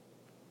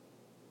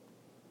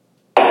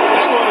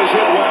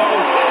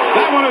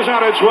is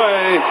on its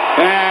way,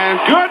 and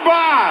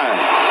goodbye.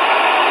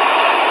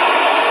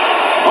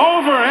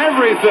 Over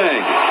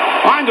everything,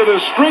 onto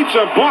the streets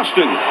of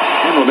Boston.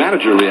 And the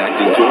manager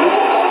reacting to it.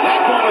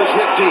 That ball is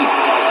hit deep.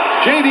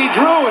 J.D.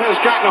 Drew has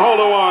gotten a hold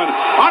of one.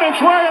 On its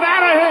way and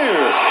out of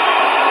here.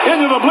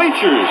 Into the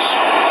bleachers.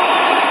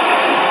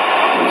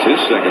 It's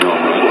his second home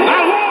run.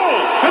 Now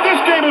low! And this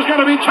game is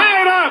going to be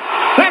tied up.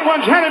 That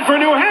one's headed for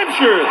New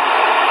Hampshire.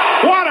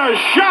 What a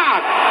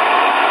shot!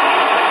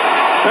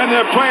 And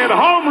they're playing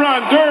home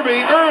run derby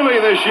early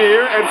this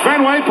year at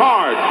Fenway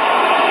Park.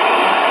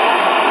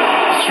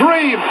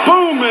 3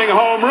 booming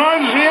home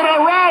runs in a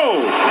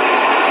row.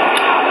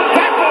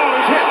 That ball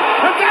is hit,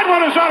 and that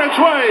one is on its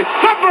way.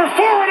 Number 4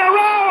 in a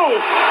row.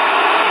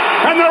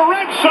 And the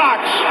Red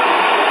Sox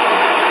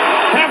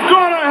have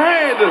gone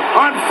ahead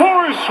on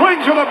 4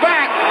 swings of the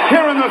bat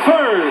here in the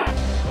third.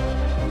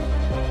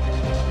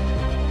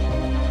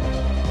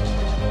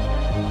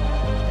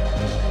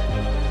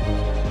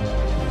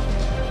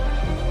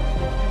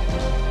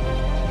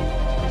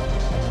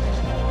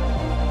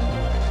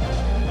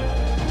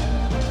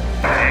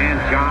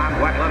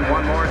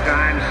 One more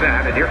time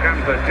set, and here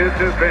comes the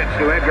 2-2 pitch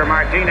to Edgar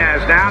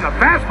Martinez. Down the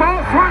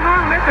fastball, swung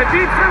on, hit the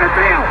deep center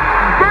field.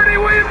 Bernie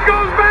Williams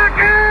goes back,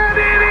 and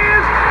it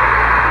is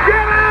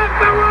get out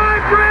the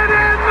rye bread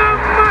and the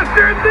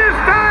mustard this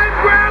time,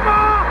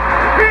 Grandma.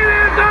 It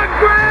is a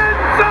grand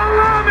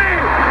salami,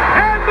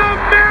 and the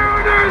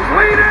Mariners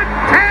lead it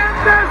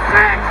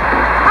 10-6.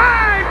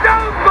 I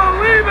don't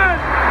believe it.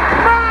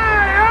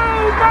 My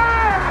oh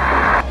my!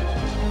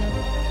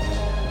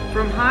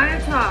 From high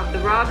atop the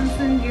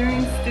Robinson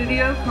Gearing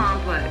Studio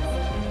Complex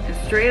and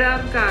straight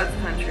out of God's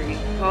country,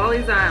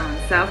 Pawleys Island,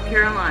 South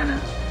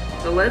Carolina,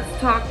 the Let's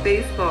Talk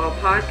Baseball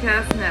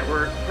Podcast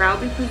Network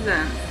proudly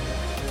presents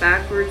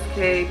Backwards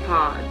K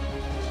Pod.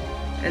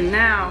 And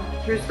now,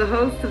 here's the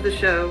host of the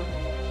show,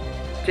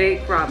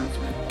 Jake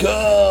Robinson.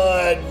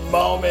 Good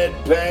moment,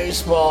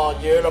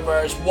 baseball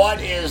universe. What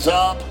is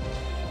up?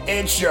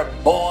 It's your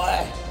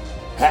boy,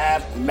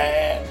 half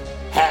man,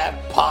 half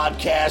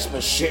podcast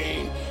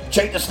machine,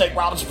 Jake the Snake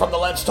Robinson from the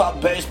Let's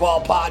Talk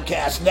Baseball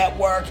Podcast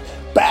Network,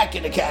 back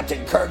in the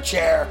Captain Kirk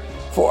chair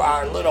for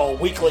our little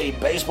weekly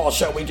baseball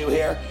show we do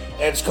here.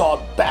 It's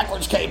called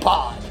Backwards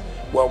K-Pod,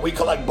 where we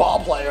collect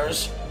ball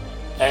players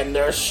and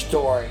their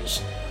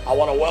stories. I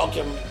want to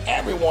welcome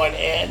everyone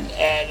in,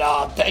 and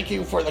thank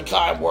you for the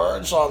kind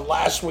words on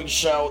last week's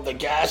show, the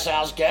Gas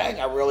House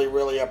Gang. I really,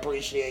 really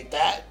appreciate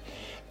that.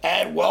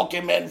 And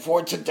welcome in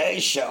for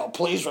today's show.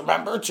 Please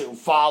remember to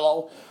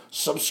follow,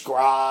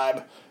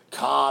 subscribe,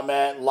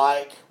 comment,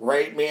 like,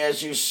 rate me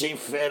as you see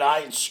fit. I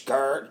ain't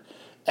scared.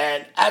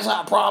 And as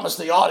I promised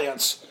the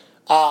audience,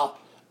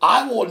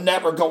 I will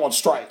never go on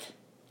strike.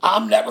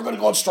 I'm never going to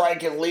go on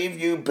strike and leave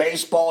you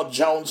baseball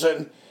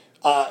jonesing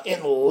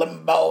in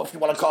limbo, if you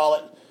want to call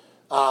it.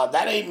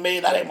 That ain't me.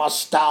 That ain't my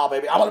style,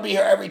 baby. I'm going to be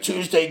here every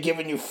Tuesday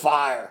giving you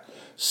fire.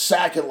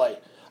 Secondly,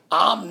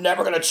 I'm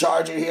never going to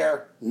charge you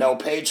here. No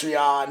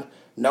Patreon.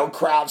 No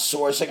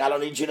crowdsourcing. I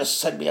don't need you to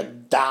send me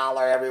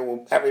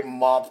 $1 every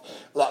month.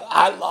 Look,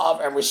 I love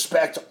and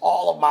respect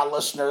all of my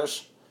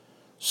listeners.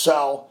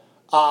 So,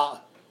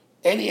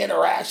 any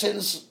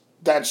interactions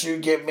that you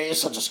give me,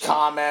 such as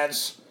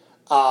comments,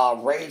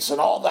 rates, and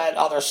all that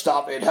other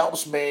stuff, it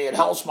helps me, it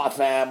helps my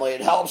family,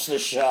 it helps the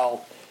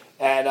show.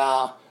 And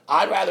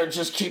I'd rather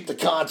just keep the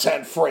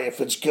content free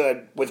if it's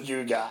good with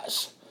you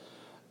guys.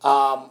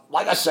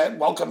 Like I said,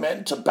 welcome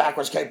in to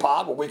Backwards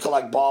K-Pod, where we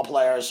collect ball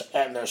players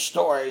and their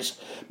stories.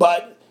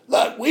 But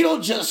look, we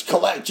don't just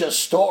collect just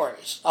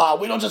stories.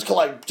 We don't just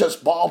collect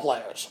just ball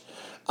players.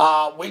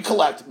 We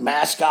collect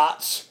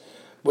mascots.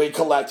 We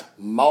collect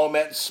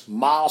moments,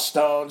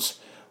 milestones.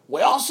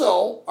 We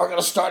also are going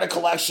to start a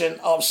collection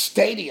of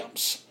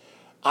stadiums.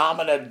 I'm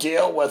going to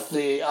deal with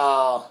the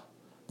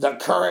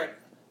current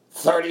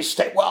 30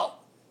 state. Well,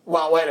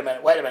 wait a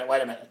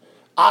minute.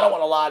 I don't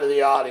want to lie to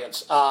the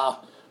audience.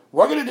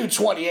 We're going to do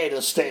 28 of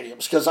the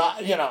stadiums because,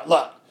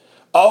 look,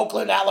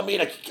 Oakland,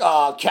 Alameda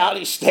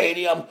County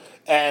Stadium,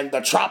 and the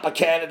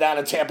Tropicana down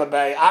in Tampa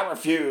Bay, I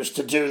refuse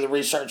to do the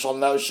research on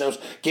those shows.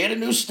 Get a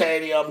new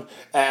stadium,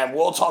 and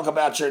we'll talk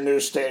about your new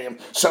stadium.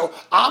 So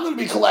I'm going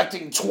to be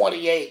collecting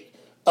 28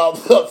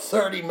 of the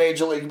 30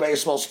 Major League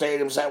Baseball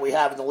stadiums that we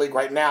have in the league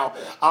right now.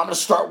 I'm going to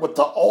start with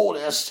the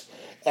oldest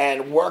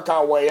and work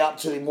our way up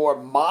to the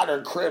more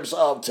modern cribs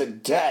of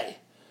today.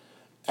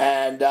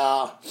 And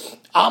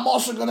I'm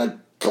also going to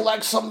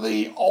collect some of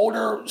the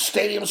older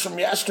stadiums from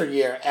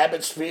yesteryear,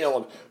 Ebbets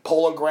Field,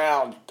 Polo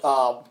Ground,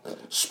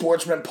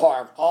 Sportsman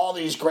Park, all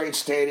these great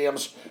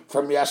stadiums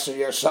from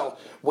yesteryear. So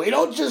we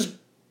don't just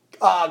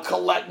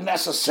collect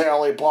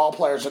necessarily ball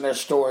players and their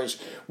stories.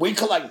 We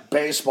collect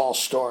baseball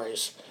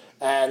stories.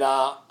 And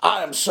I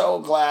am so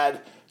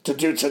glad to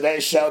do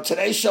today's show.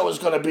 Today's show is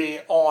going to be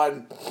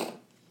on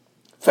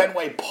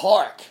Fenway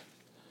Park.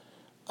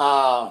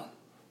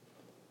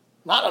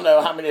 I don't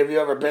know how many of you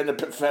have ever been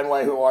to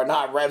Fenway who are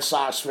not Red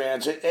Sox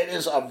fans. It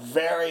is a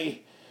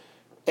very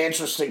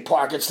interesting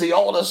park. It's the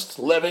oldest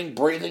living,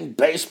 breathing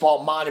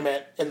baseball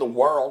monument in the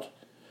world.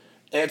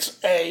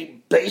 It's a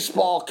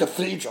baseball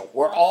cathedral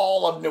where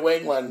all of New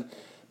England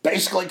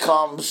basically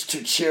comes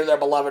to cheer their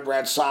beloved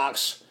Red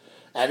Sox.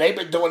 And they've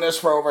been doing this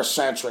for over a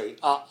century,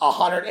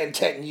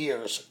 110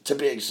 years to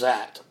be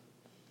exact.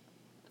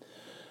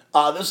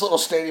 This little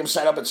stadium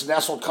setup, it's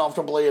nestled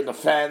comfortably in the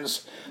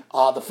Fens.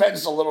 The Fens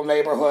is a little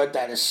neighborhood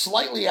that is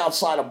slightly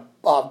outside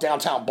of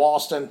downtown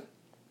Boston.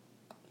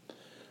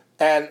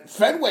 And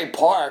Fenway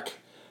Park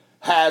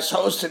has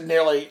hosted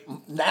nearly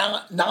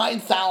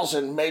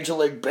 9,000 Major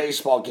League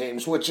Baseball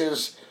games, which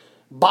is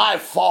by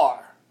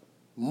far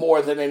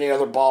more than any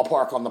other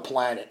ballpark on the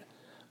planet.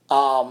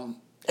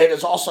 It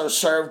has also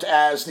served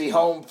as the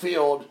home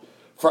field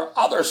for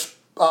other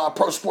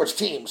pro sports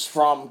teams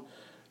from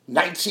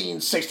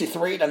 1963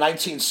 to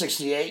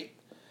 1968.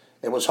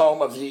 It was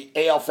home of the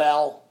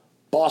AFL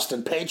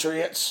Boston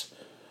Patriots,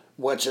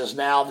 which is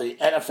now the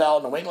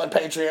NFL New England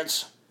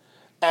Patriots.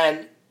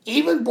 And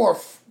even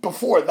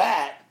before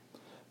that,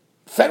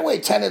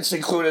 Fenway tenants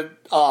included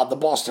the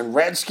Boston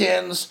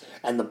Redskins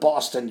and the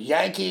Boston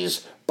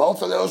Yankees.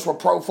 Both of those were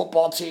pro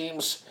football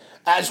teams,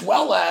 as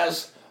well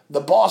as the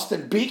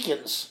Boston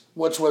Beacons,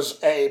 which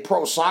was a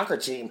pro soccer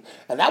team,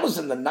 and that was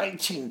in the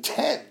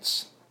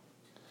 1910s.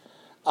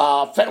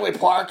 Fenway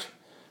Park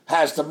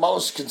has the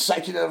most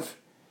consecutive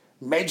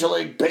Major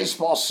League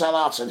Baseball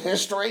sellouts in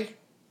history.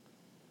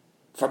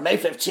 From May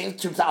 15th,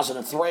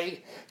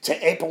 2003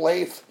 to April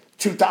 8th,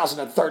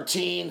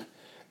 2013,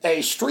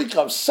 a streak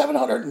of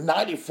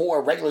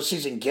 794 regular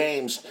season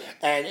games,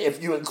 and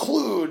if you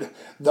include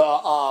the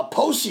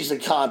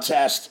postseason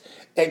contest,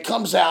 it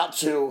comes out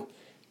to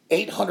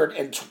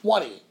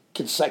 820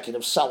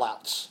 consecutive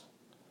sellouts.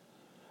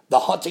 The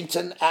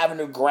Huntington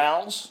Avenue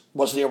grounds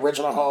was the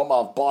original home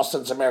of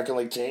Boston's American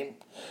League team.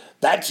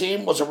 That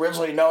team was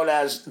originally known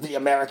as the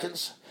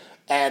Americans,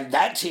 and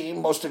that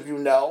team, most of you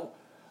know,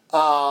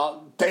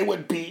 they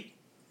would beat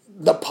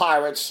the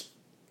Pirates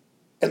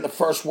in the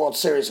first World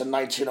Series in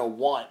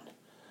 1901.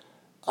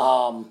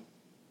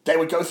 They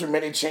would go through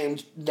many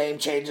name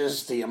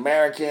changes, the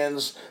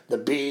Americans, the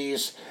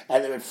Bees,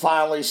 and they would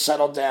finally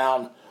settle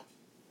in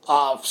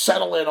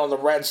on the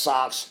Red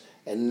Sox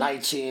in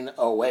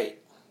 1908.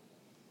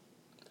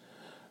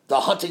 The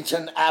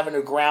Huntington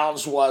Avenue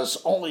grounds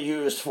was only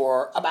used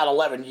for about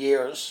 11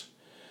 years.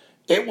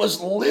 It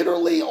was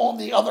literally on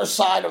the other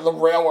side of the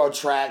railroad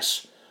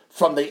tracks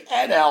from the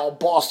NL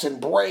Boston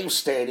Braves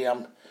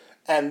Stadium,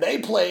 and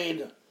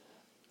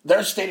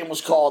their stadium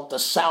was called the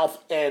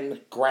South End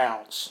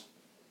Grounds.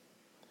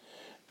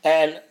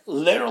 And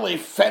literally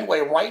Fenway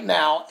right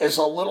now is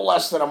a little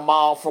less than a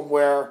mile from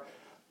where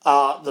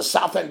the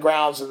South End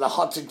Grounds and the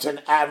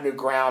Huntington Avenue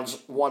grounds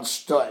once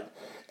stood.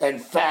 In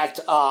fact,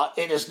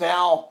 it is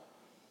now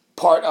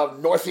part of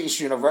Northeast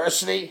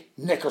University,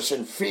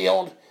 Nickerson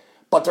Field,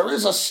 but there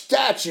is a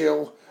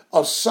statue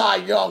of Cy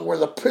Young where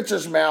the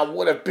pitcher's mound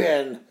would have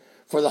been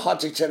for the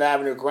Huntington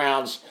Avenue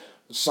grounds.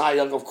 Cy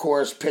Young, of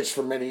course, pitched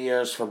for many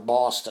years for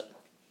Boston.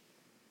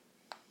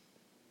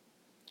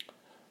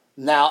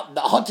 Now,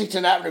 the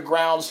Huntington Avenue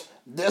grounds,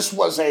 this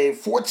was a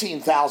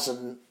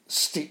 14,000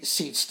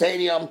 seat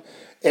stadium.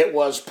 It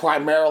was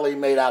primarily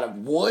made out of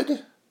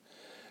wood,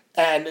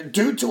 and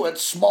due to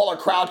its smaller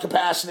crowd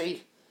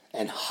capacity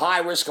and high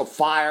risk of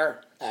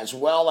fire, as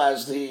well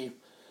as the,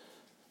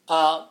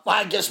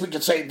 I guess we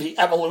could say, the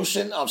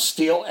evolution of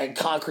steel and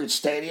concrete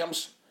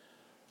stadiums,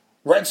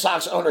 Red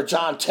Sox owner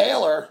John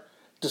Taylor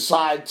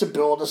decided to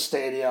build a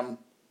stadium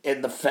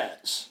in the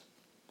Fens.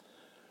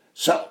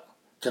 So,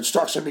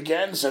 construction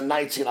begins in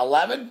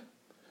 1911.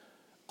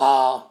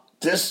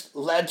 This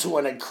led to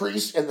an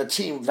increase in the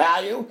team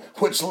value,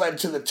 which led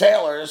to the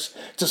Taylors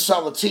to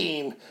sell the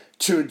team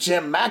to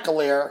Jim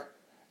McAleer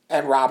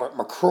and Robert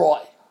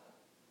McCroy.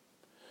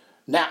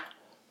 Now,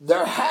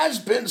 there has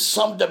been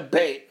some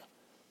debate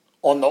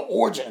on the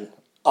origin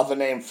of the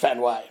name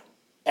Fenway.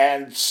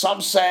 And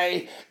some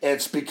say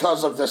it's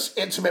because of this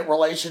intimate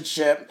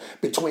relationship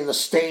between the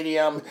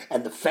stadium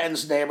and the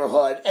Fens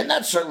neighborhood, and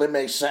that certainly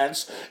makes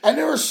sense. And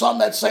there are some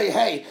that say,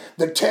 hey,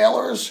 the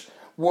Taylors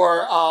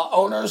were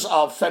owners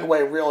of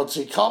Fenway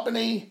Realty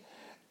Company,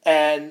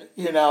 and,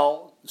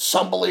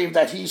 some believe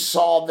that he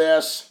saw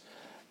this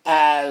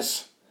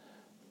as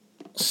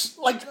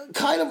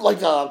kind of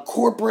like a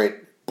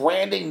corporate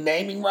branding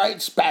naming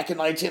rights back in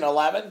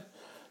 1911.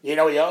 He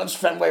owns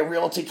Fenway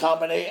Realty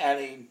Company, and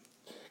he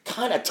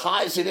kind of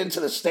ties it into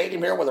the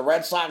stadium here where the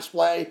Red Sox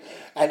play,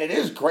 and it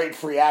is great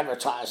free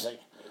advertising.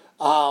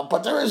 But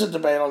there is a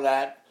debate on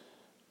that,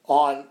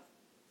 on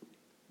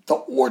the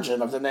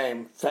origin of the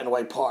name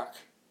Fenway Park.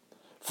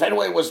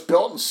 Fenway was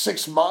built in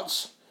 6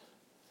 months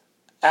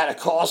at a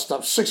cost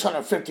of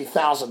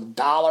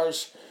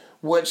 $650,000,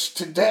 which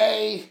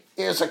today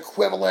is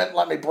equivalent,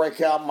 let me break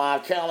out my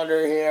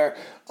calendar here,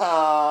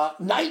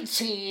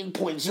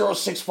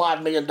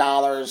 $19.065 million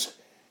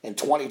in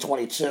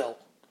 2022.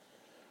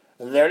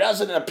 There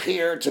doesn't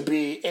appear to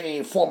be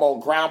any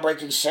formal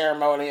groundbreaking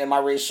ceremony in my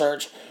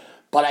research,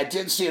 but I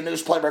did see a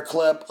newspaper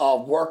clip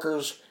of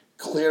workers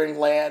clearing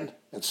land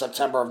in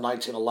September of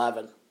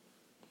 1911.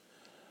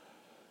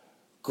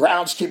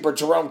 Groundskeeper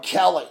Jerome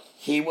Kelly,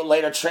 he would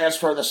later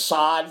transfer the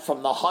side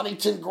from the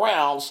Huntington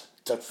grounds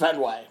to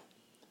Fenway.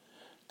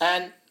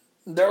 And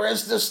there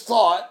is this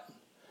thought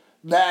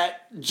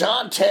that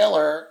John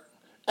Taylor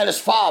and his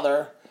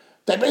father,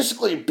 they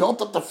basically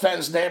built up the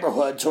Fens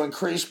neighborhood to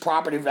increase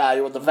property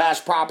value of the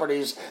vast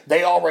properties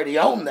they already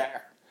owned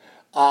there.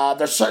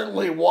 There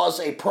certainly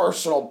was a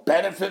personal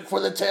benefit for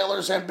the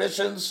Taylors'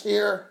 ambitions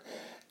here,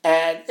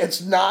 and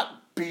it's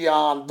not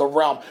beyond the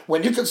realm.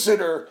 When you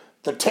consider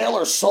the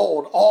Taylors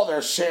sold all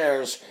their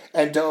shares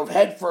and dove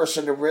headfirst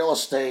into real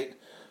estate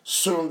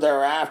soon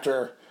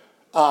thereafter,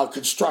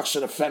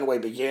 construction of Fenway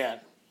began.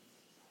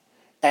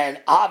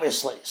 And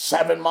obviously,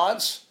 7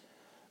 months,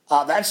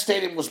 that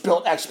stadium was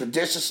built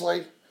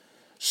expeditiously.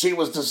 She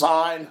was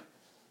designed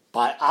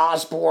by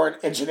Osborne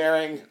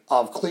Engineering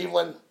of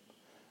Cleveland.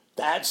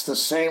 That's the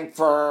same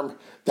firm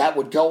that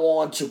would go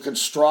on to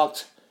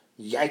construct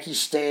Yankee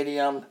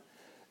Stadium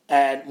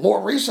and more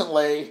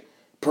recently,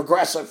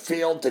 Progressive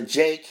Field to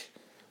Jake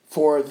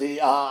for the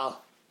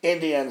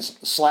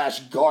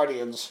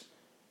Indians/Guardians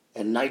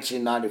in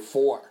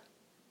 1994.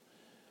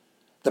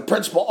 The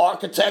principal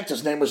architect,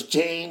 his name was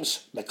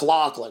James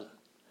McLaughlin.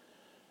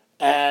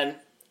 And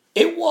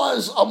it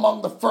was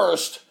among the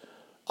first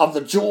of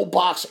the jewel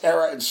box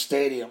era in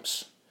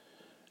stadiums.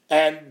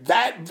 And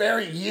that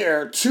very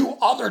year, 2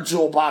 other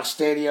jewel box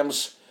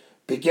stadiums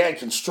began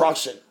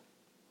construction.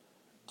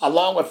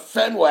 Along with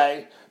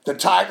Fenway, the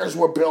Tigers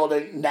were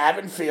building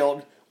Navin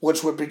Field,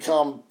 which would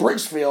become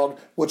Briggs Field,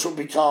 which would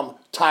become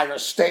Tiger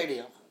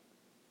Stadium.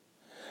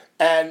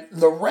 And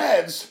the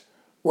Reds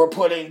were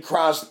putting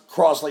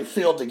Crosley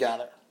Field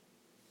together.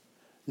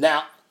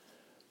 Now,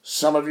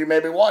 some of you may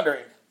be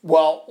wondering,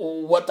 well,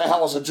 what the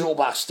hell is a jewel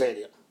box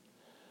stadium?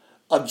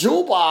 A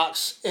jewel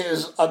box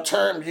is a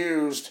term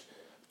used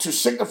to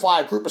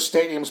signify a group of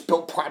stadiums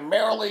built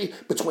primarily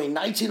between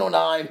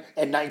 1909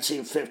 and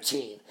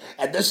 1915.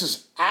 And this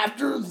is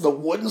after the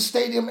wooden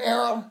stadium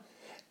era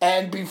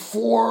and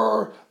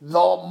before the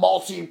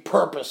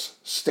multi-purpose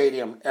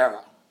stadium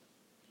era.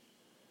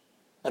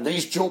 And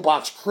these jewel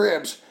box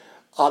cribs,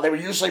 they were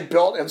usually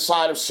built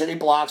inside of city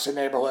blocks and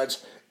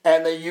neighborhoods,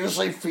 and they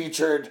usually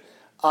featured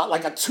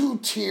like a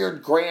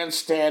 2-tiered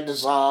grandstand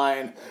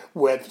design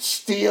with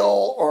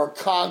steel or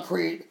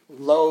concrete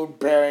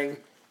load-bearing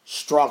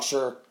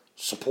structure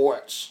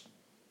supports.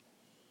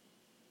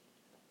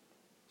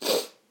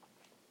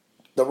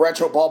 The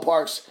retro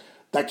ballparks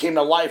that came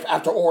to life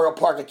after Oriole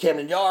Park and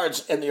Camden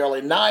Yards in the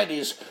early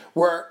 90s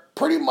were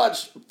pretty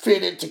much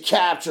fitted to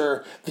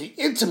capture the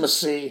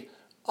intimacy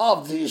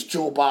of these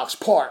jewel box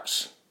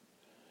parks.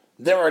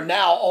 There are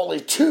now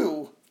only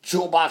 2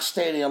 jewel box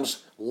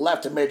stadiums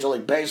left in Major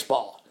League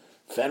Baseball: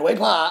 Fenway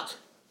Park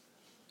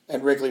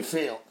and Wrigley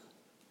Field.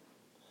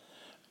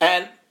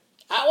 And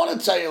I want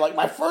to tell you, like,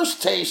 my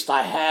first taste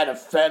I had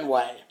of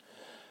Fenway,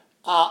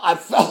 I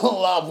fell in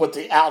love with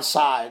the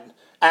outside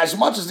as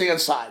much as the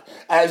inside.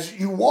 As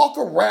you walk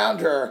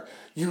around her,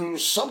 you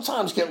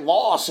sometimes get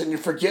lost and you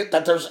forget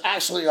that there's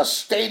actually a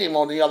stadium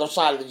on the other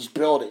side of these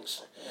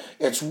buildings.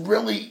 It's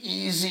really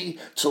easy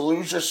to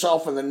lose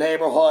yourself in the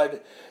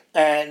neighborhood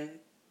and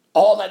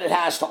all that it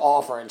has to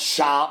offer in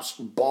shops,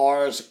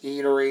 bars,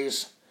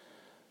 eateries.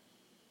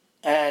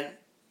 And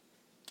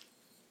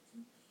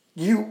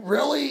you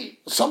really,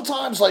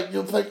 sometimes, like,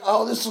 you'll think,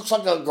 oh, this looks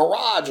like a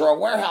garage or a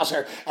warehouse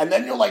here. And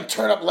then you'll, like,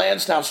 turn up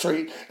Lansdowne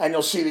Street and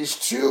you'll see these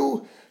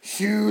 2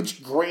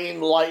 huge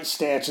green light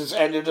stanchions.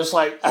 And you're just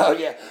like, oh,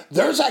 yeah,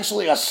 there's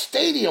actually a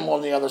stadium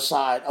on the other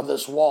side of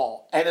this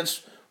wall. And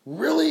it's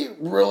really,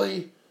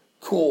 really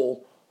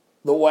cool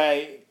the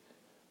way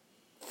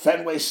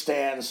Fenway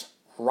stands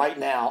right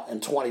now in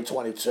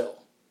 2022.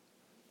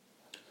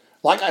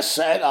 Like I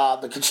said,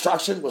 the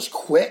construction was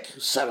quick,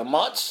 7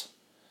 months.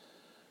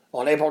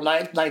 On April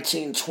 9th,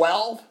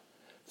 1912,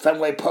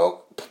 Fenway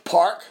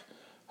Park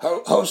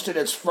hosted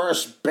its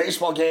first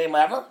baseball game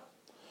ever.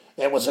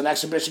 It was an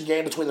exhibition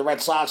game between the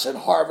Red Sox and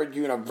Harvard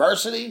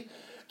University,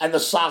 and the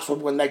Sox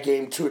would win that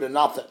game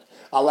 2-0.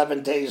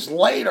 11 days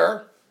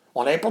later,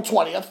 on April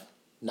 20th,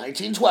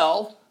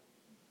 1912,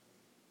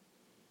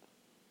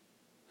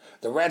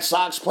 the Red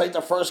Sox played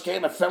their first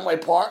game at Fenway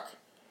Park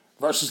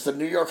versus the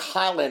New York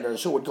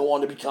Highlanders, who would go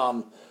on to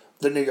become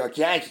the New York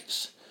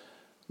Yankees.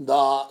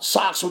 The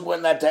Sox would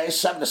win that day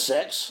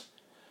 7-6.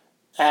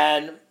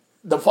 And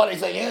the funny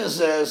thing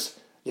is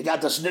you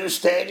got this new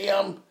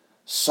stadium,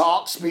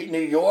 Sox beat New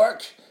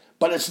York,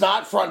 but it's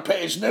not front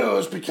page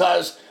news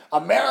because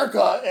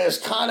America is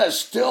kind of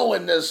still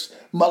in this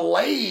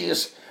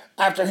malaise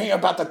after hearing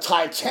about the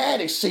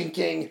Titanic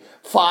sinking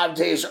 5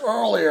 days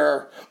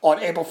earlier on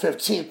April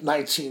 15th,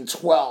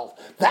 1912.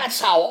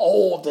 That's how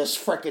old this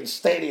frickin'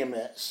 stadium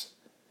is.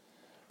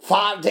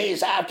 5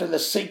 days after the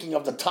sinking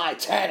of the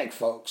Titanic,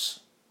 folks.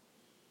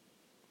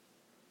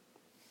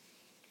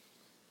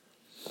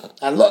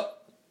 And look,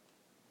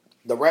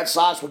 the Red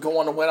Sox would go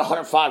on to win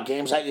 105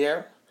 games that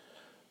year.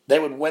 They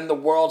would win the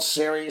World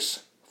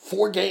Series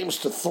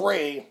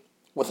 4-3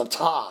 with a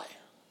tie.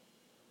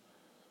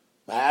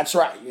 That's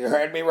right, you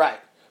heard me right.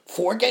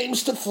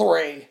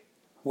 4-3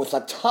 with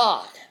a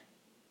tie.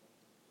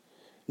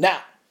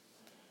 Now,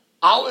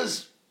 I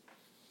was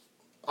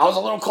a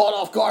little caught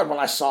off guard when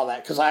I saw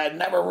that because I had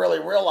never really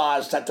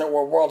realized that there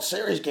were World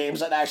Series games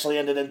that actually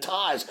ended in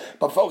ties.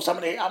 But folks,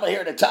 I'm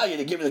here to tell you,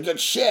 to give you the good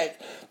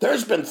shit,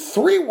 there's been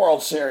 3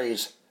 World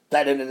Series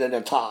that ended in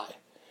a tie.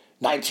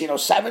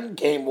 1907,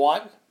 Game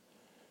 1.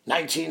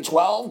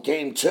 1912,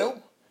 Game 2.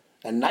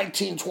 And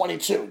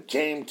 1922,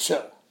 Game 2.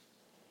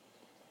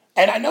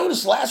 And I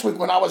noticed last week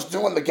when I was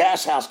doing the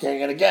Gas House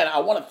game, and again,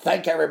 I want to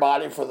thank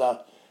everybody for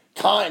the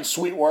kind,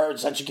 sweet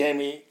words that you gave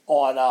me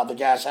on the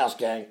Gas House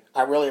gang.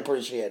 I really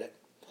appreciate it.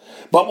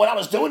 But when I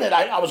was doing it,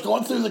 I was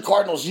going through the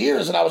Cardinals'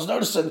 years, and I was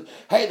noticing,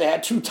 hey, they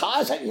had 2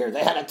 ties that year.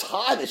 They had a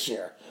tie this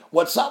year.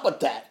 What's up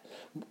with that?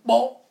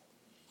 Well,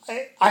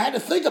 I had to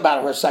think about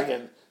it for a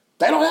second.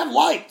 They don't have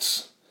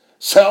lights.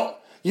 So,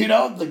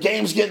 the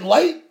game's getting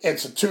late.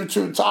 It's a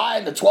 2-2 tie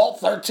in the 12th,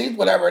 13th,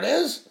 whatever it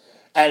is.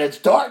 And it's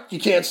dark. You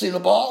can't see the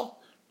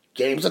ball.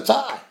 Game's a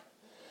tie.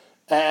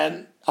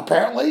 And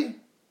apparently,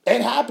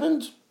 it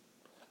happened.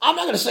 I'm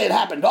not going to say it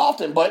happened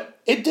often, but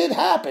it did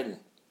happen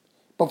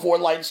before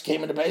lights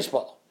came into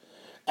baseball.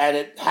 And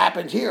it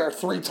happened here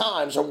 3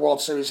 times in World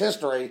Series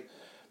history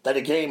that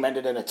a game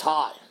ended in a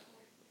tie.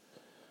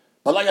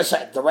 But like I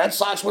said, the Red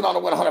Sox went on to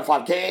win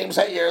 105 games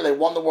that year. They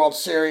won the World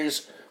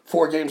Series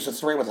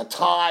 4-3 with a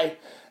tie.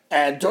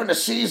 And during the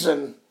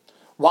season,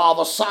 while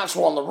the Sox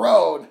were on the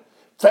road,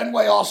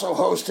 Fenway also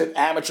hosted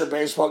amateur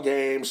baseball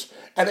games.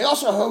 And they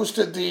also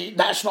hosted the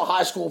National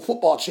High School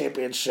Football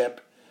Championship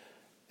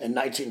in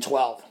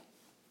 1912.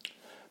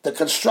 The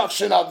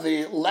construction of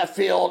the left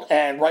field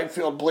and right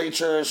field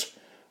bleachers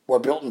were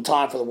built in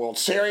time for the World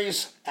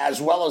Series, as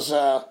well as,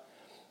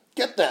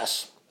 get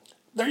this,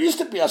 there used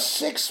to be a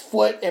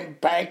 6-foot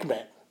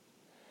embankment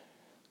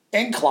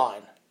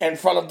incline in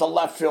front of the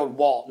left field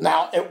wall.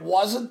 Now, it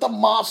wasn't the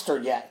monster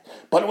yet,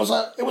 but it was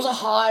a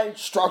high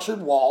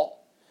structured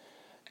wall,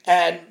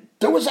 and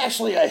there was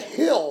actually a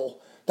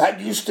hill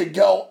that used to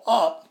go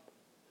up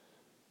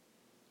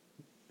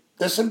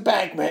this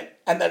embankment,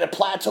 and then it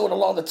plateaued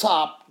along the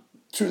top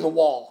to the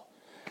wall.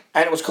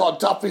 And it was called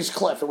Duffy's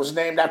Cliff. It was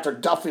named after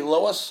Duffy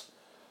Lewis,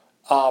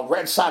 a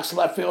Red Sox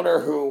left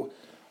fielder who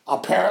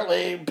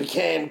apparently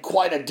became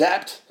quite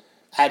adept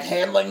at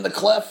handling the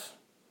cliff.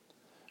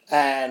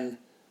 And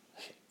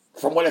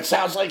from what it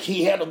sounds like,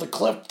 he handled the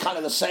cliff kind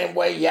of the same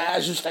way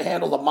Yaz used to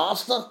handle the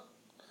monster.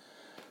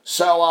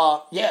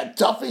 So,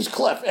 Duffy's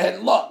Cliff.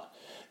 And look,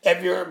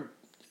 if you're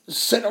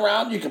sitting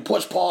around, you can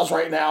push pause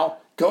right now.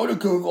 Go to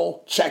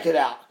Google, check it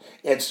out.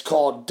 It's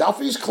called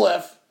Duffy's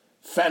Cliff,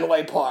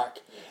 Fenway Park.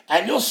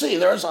 And you'll see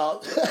there is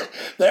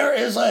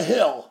a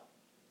hill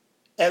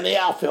in the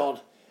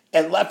outfield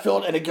and left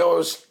field, and it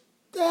goes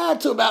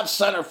to about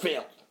center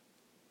field.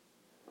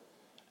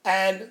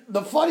 And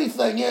the funny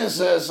thing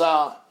is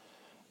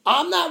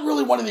I'm not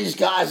really one of these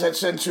guys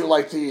that's into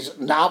like these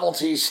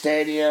novelty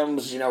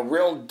stadiums,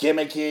 real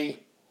gimmicky.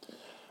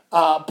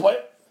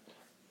 But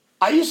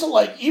I used to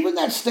like even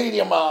that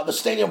stadium, the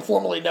stadium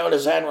formerly known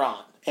as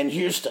Enron in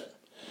Houston.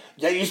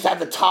 They used to have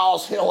the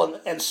Tiles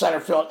Hill in center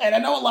field. And I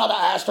know a lot of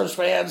Astros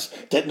fans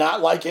did not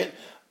like it.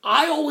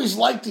 I always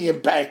liked the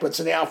embankments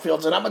in the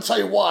outfields, and I'm going to tell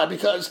you why.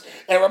 Because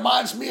it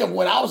reminds me of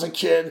when I was a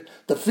kid,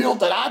 the field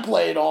that I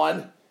played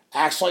on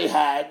actually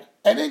had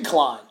an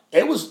incline.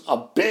 It was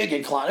a big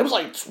incline. It was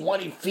like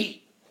 20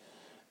 feet.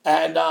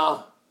 And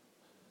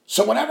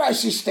so whenever I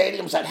see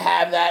stadiums that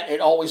have that, it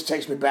always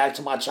takes me back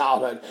to my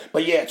childhood.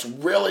 But yeah, it's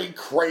really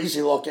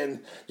crazy looking.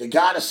 You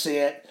got to see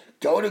it.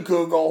 Go to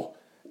Google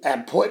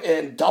and put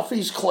in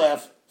Duffy's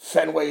Cliff,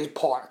 Fenway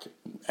Park,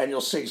 and you'll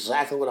see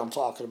exactly what I'm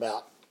talking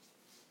about.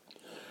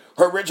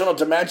 Her original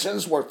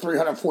dimensions were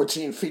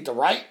 314 feet to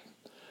right,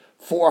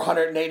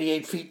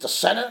 488 feet to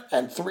center,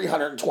 and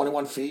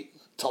 321 feet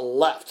to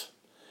left.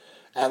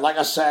 And like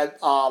I said,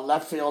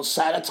 left field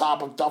sat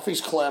atop of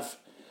Duffy's Cliff,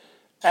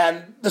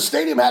 and the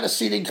stadium had a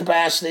seating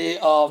capacity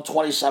of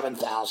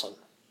 27,000.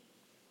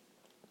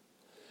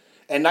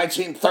 In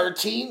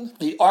 1913,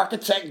 the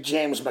architect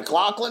James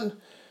McLaughlin,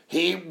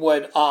 he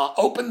would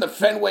open the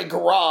Fenway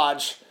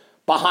garage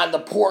behind the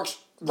park's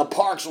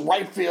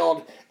right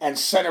field and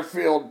center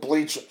field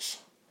bleachers.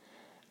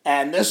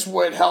 And this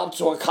would help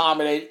to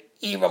accommodate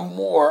even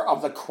more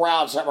of the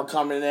crowds that were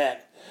coming in.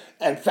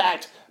 In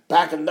fact,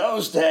 back in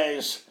those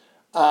days,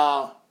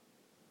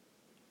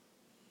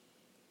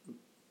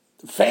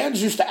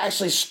 fans used to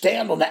actually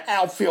stand on the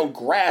outfield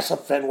grass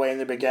of Fenway in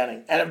the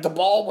beginning. And if the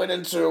ball went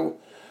into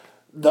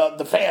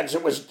the fans,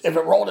 if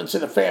it rolled into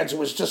the fans, it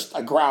was just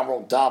a ground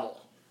rule double.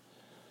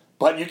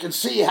 But you can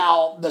see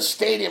how the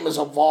stadium is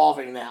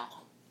evolving now.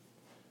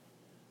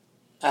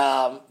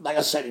 Like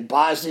I said, he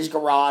buys these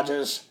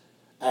garages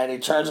and he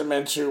turns them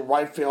into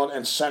right field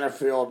and center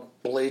field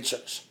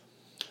bleachers.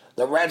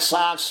 The Red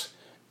Sox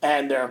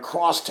and their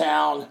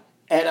crosstown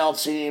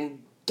NL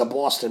team, the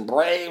Boston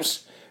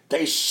Braves,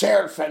 they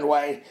shared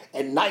Fenway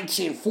in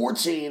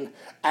 1914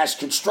 as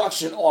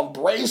construction on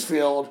Braves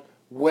Field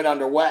went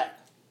underway.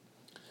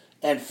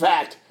 In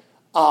fact,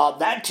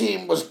 that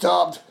team was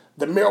dubbed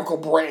the Miracle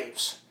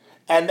Braves.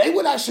 And they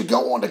would actually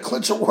go on to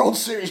clinch a World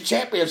Series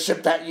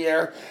championship that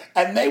year,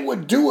 and they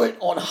would do it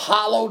on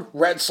hallowed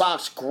Red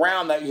Sox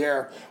ground that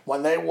year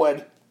when they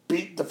would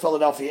beat the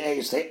Philadelphia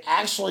A's. They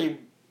actually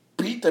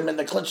beat them in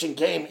the clinching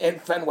game in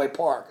Fenway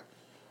Park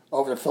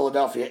over the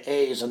Philadelphia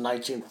A's in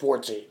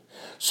 1914.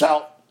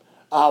 So,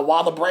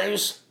 while the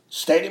Braves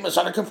stadium is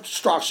under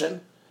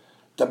construction,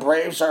 the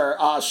Braves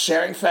are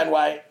sharing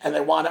Fenway, and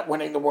they wound up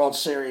winning the World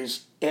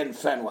Series in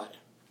Fenway.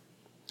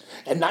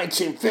 In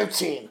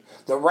 1915,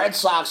 the Red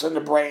Sox and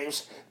the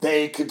Braves,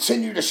 they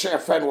continue to share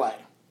Fenway.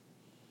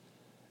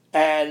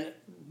 And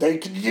they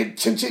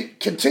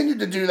continued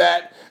to do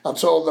that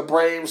until the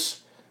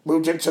Braves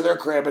moved into their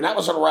crib, and that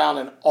was around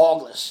in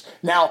August.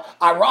 Now,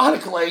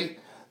 ironically,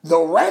 the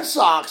Red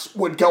Sox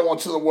would go on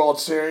to the World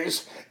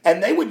Series,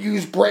 and they would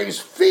use Braves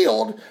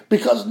Field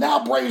because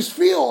now Braves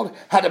Field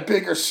had a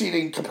bigger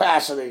seating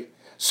capacity.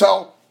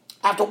 So,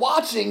 after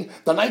watching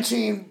the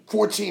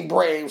 1914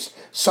 Braves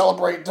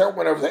celebrate their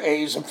win over the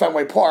A's in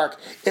Fenway Park,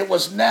 it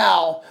was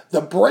now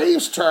the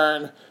Braves'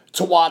 turn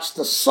to watch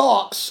the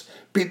Sox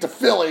beat the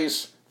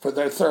Phillies for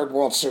their third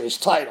World Series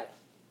title.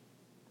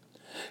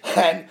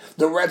 And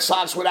the Red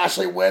Sox would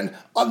actually win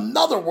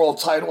another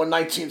world title in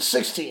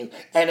 1916.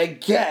 And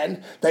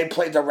again, they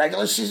played the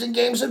regular season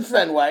games in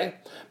Fenway,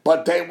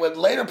 but they would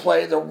later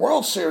play the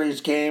World Series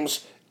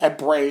games at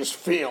Braves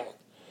Field.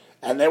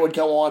 And they would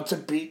go on to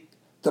beat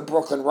the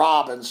Brooklyn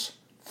Robins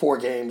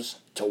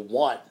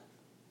 4-1.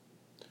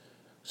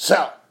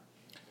 So,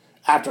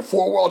 after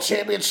 4 world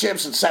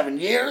championships in 7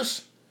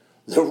 years,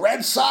 the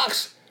Red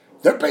Sox,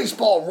 they're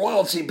baseball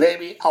royalty,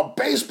 baby. A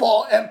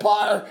baseball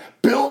empire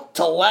built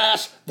to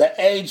last the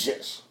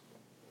ages.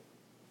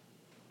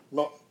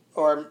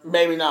 Or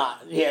maybe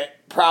not. Yeah,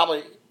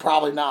 probably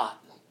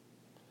not.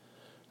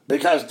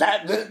 Because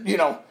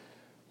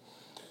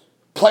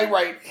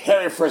playwright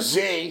Harry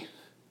Frazee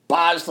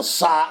buys the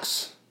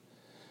Sox.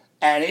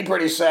 And he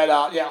pretty said,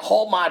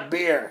 hold my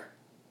beer.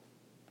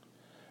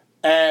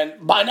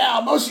 And by now,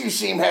 most of you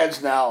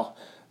seamheads know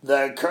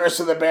the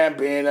curse of the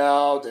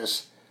Bambino,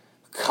 this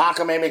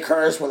cockamamie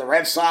curse with the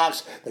Red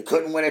Sox. They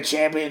couldn't win a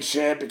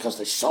championship because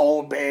they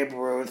sold Babe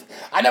Ruth.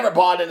 I never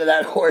bought into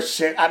that horse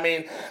shit. I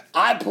mean,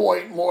 I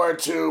point more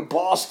to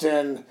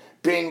Boston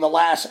being the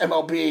last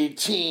MLB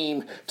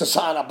team to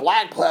sign a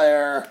black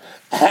player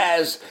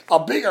has a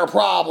bigger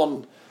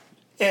problem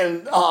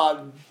in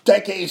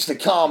decades to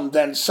come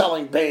than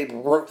selling Babe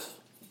Ruth.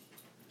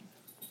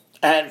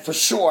 And for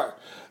sure,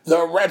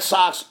 the Red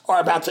Sox are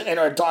about to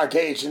enter a dark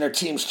age in their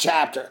team's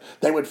chapter.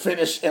 They would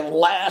finish in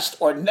last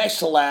or next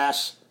to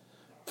last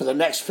for the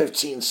next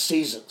 15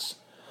 seasons.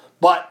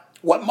 But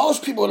what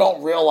most people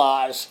don't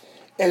realize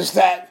is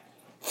that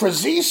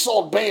Frazee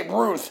sold Babe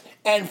Ruth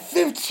and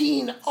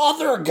 15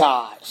 other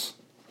guys.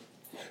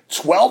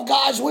 12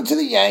 guys went to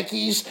the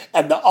Yankees,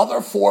 and the other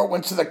 4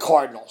 went to the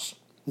Cardinals.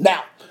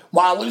 Now,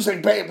 while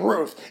losing Babe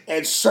Ruth,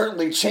 it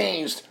certainly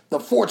changed the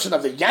fortune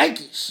of the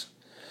Yankees.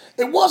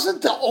 It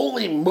wasn't the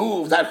only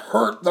move that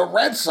hurt the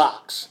Red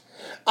Sox.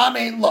 I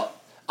mean, look,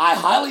 I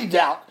highly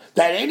doubt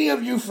that any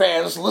of you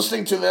fans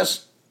listening to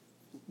this,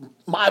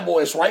 my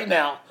voice right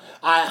now,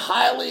 I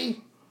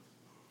highly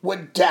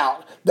would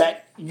doubt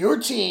that your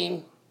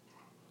team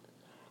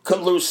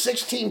could lose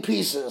 16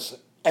 pieces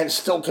and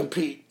still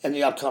compete in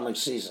the upcoming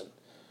season.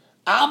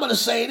 I'm going to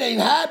say it ain't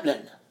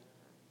happening.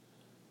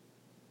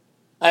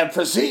 And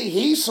Frazee,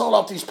 he sold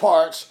off these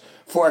parts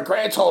for a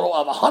grand total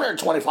of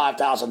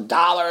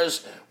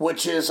 $125,000,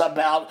 which is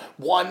about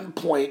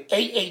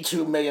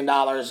 $1.882 million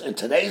in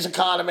today's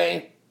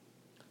economy.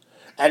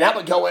 And that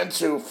would go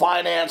into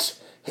finance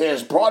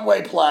his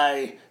Broadway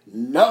play,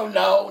 No,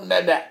 No,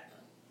 Nanette.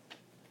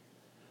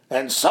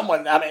 And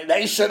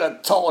they should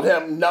have told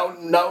him,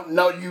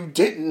 no, you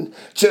didn't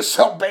just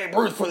sell Babe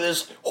Ruth for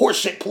this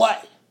horseshit play.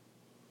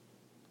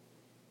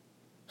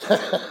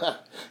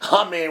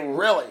 I mean,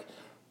 really.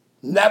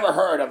 Never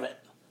heard of it.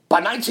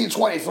 By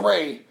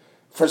 1923,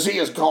 Frazee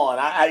is gone.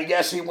 I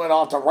guess he went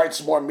off to write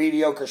some more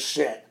mediocre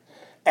shit.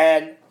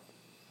 And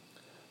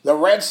the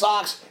Red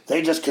Sox,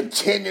 they just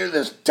continue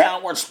this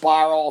downward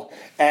spiral,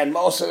 and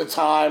most of the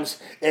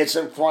times, it's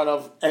in front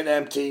of an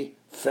empty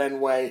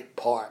Fenway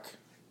Park.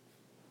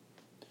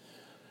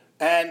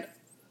 And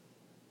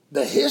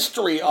the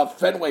history of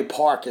Fenway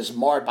Park is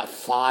marred by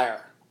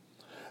fire.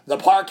 The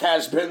park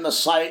has been the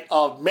site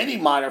of many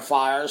minor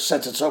fires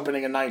since its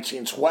opening in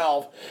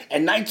 1912.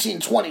 In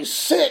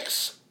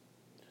 1926,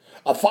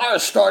 a fire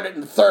started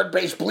in the third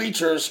base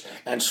bleachers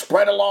and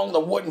spread along the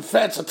wooden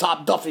fence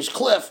atop Duffy's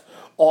Cliff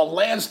on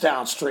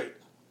Lansdowne Street.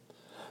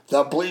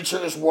 The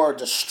bleachers were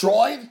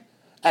destroyed,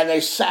 and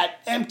they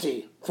sat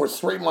empty for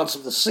 3 months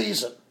of the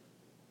season.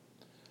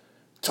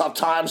 Tough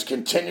times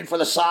continued for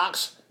the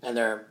Sox and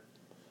their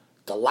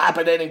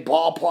dilapidating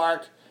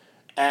ballpark,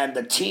 and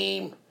the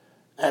team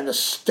and the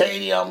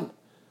stadium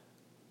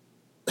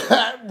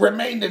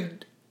remained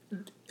in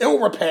ill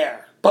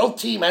repair, both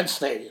team and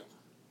stadium.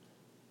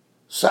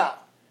 So,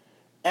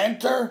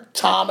 enter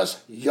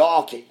Thomas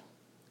Yawkey,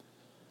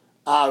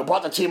 who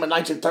brought the team in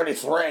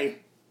 1933.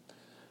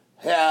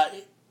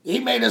 He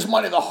made his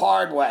money the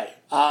hard way.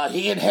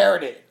 He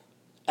inherited.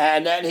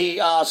 And then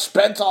he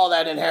spent all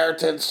that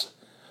inheritance,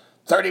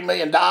 $30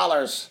 million,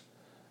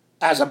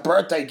 as a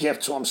birthday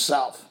gift to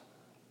himself.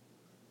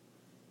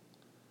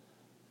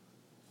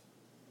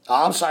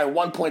 I'm sorry,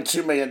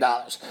 $1.2 million,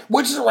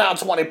 which is around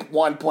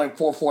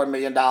 $21.44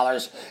 million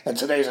in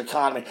today's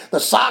economy. The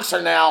Sox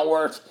are now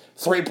worth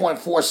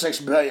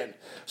 $3.46 billion.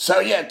 So,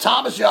 yeah,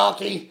 Thomas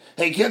Yawkey,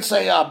 he gets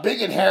a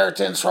big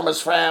inheritance from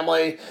his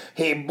family.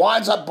 He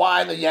winds up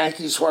buying the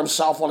Yankees for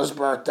himself on his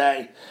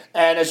birthday.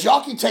 And as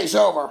Yawkey takes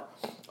over,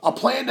 a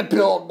plan to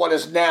build what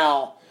is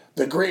now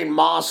the Green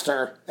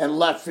Monster in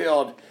left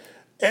field,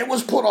 it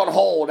was put on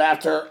hold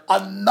after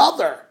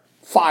another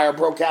fire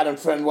broke out in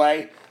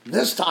Fenway,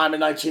 this time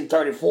in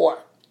 1934.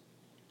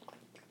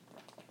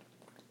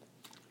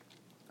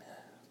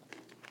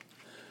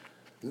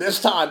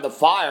 This time, the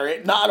fire,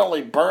 it not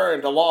only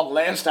burned along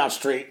Lansdowne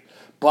Street,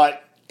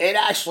 but it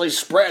actually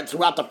spread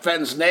throughout the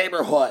Fens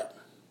neighborhood.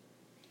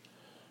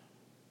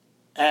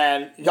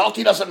 And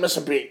Yawkey doesn't miss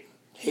a beat.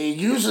 He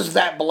uses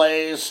that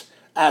blaze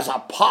as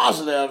a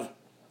positive,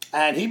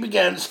 and he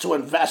begins to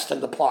invest in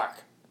the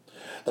park.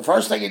 The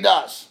first thing he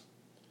does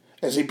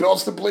is he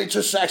builds the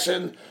bleacher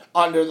section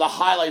under the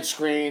highlight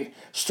screen,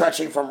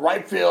 stretching from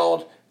right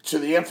field to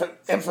the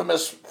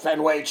infamous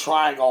Fenway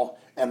Triangle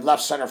in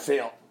left center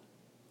field.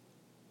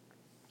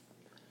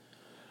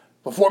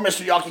 Before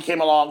Mr. Yawkey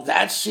came along,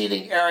 that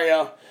seating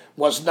area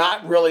was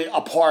not really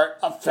a part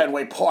of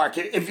Fenway Park.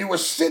 If you were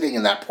sitting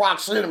in that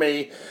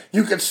proximity,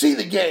 you could see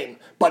the game.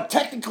 But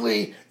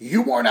technically,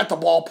 you weren't at the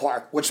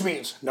ballpark, which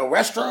means no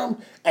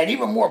restroom, and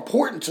even more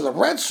important to the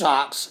Red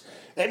Sox,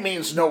 it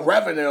means no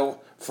revenue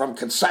from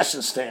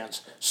concession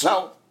stands.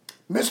 So,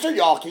 Mr.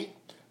 Yawkey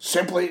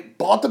simply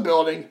bought the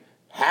building,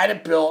 had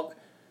it built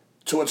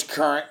to its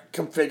current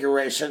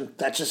configuration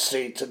that you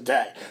see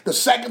today. The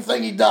second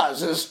thing he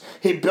does is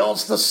he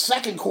builds the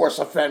second course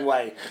of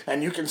Fenway,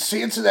 and you can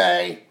see it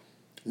today.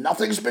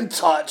 Nothing's been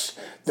touched.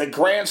 The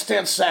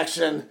grandstand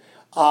section,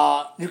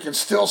 you can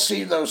still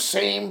see those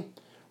same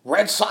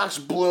Red Sox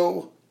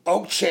blue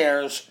oak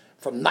chairs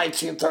from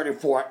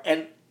 1934.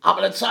 And I'm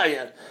going to tell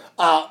you,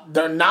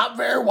 they're not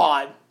very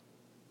wide.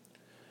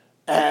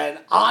 And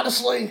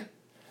honestly,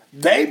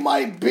 they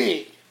might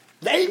be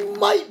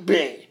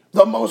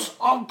the most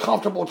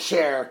uncomfortable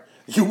chair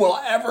you will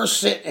ever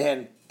sit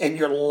in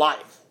your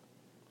life.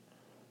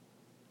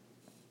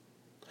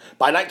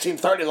 By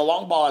 1930, the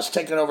long ball has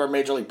taken over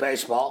Major League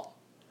Baseball.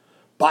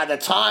 By the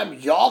time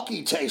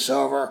Yawkey takes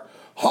over,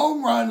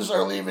 home runs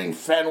are leaving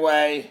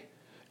Fenway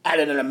at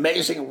an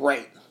amazing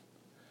rate.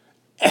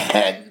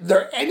 And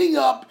they're ending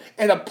up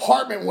in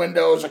apartment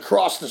windows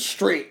across the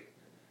street.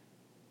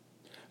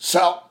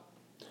 So,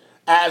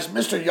 as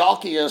Mr.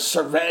 Yawkey is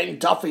surveying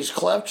Duffy's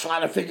Cliff,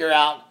 trying to figure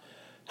out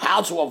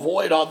how to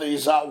avoid all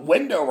these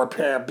window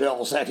repair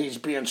bills that he's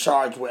being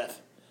charged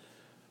with,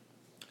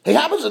 he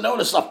happens to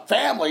notice a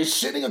family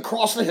sitting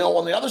across the hill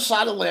on the other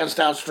side of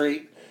Lansdowne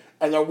Street,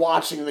 and they're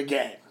watching the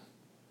game.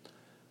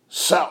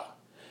 So,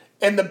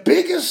 in the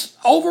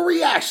biggest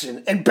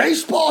overreaction in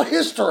baseball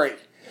history,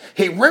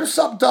 he rips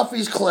up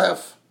Duffy's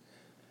Cliff,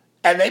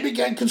 and they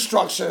begin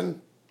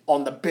construction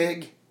on the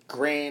Big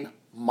Green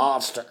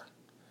Monster.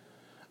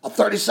 A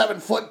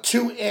 37-foot,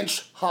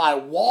 2-inch high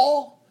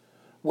wall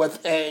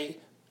with a,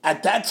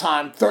 at that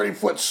time,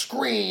 30-foot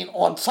screen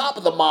on top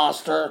of the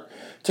monster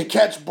to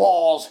catch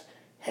balls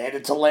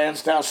headed to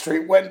Lansdowne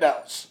Street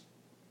windows.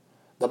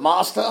 The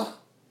monster,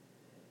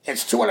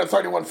 it's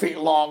 231 feet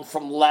long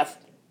from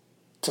left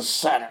to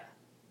center.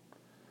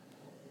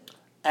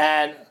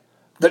 And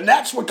the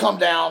nets would come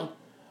down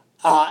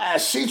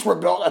as seats were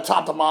built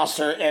atop the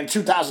monster in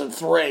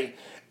 2003.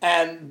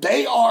 And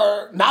they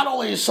are not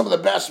only some of the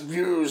best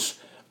views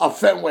of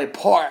Fenway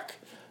Park,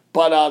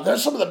 but they're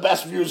some of the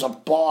best views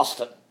of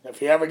Boston,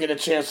 if you ever get a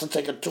chance to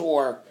take a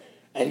tour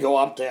and go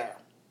up there.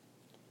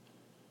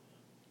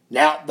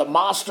 Now, the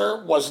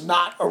monster was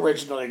not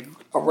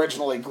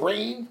originally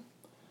green.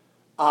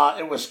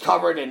 It was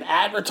covered in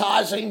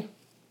advertising.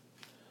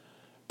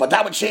 But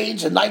that would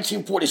change in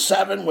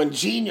 1947 when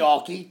Jean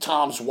Yawkey,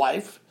 Tom's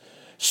wife,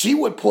 she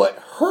would put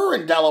her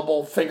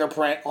indelible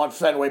fingerprint on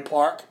Fenway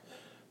Park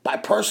by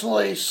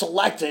personally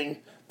selecting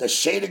the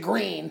shade of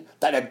green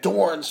that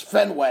adorns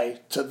Fenway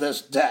to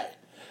this day.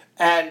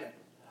 And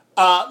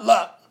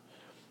look,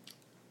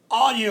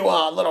 all you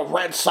little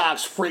Red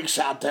Sox freaks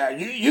out there,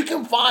 you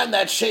can find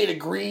that shade of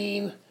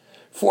green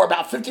for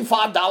about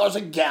 $55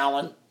 a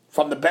gallon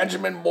from the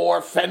Benjamin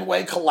Moore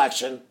Fenway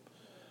collection.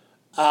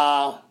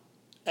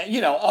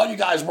 And, all you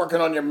guys working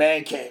on your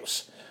man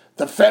caves.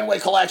 The Fenway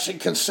collection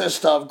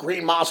consists of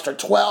Green Monster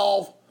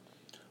 12,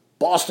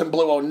 Boston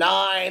Blue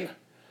 09,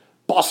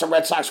 Boston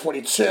Red Sox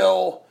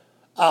 42,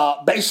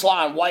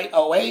 Baseline White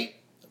 08,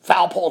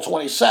 Foul Pole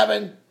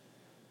 27,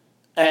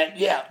 and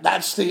yeah,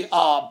 that's the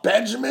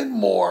Benjamin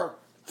Moore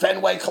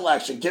Fenway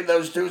collection. Give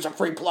those dudes a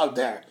free plug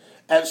there.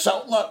 And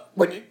so, look,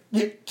 when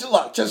you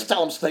look, just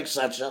tell them Stink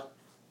sent you.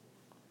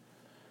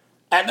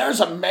 And there's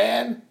a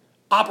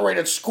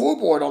man-operated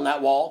scoreboard on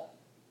that wall.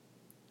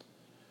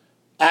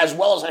 as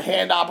well as a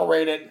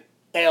hand-operated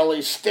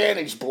ALE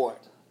standings board.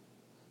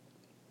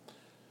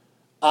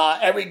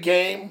 Every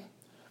game,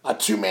 a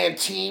two-man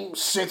team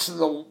sits in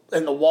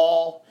the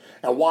wall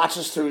and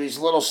watches through these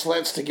little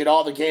slits to get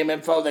all the game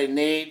info they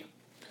need.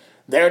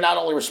 They're not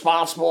only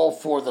responsible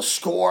for the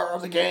score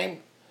of the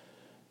game,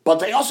 but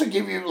they also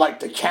give you like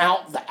the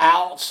count, the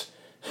outs,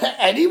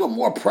 and even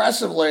more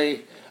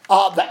impressively,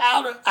 the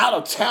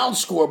out-of-town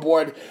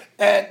scoreboard.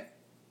 And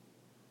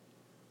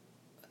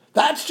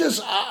that's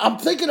just, I'm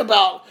thinking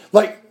about,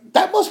 like,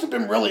 that must have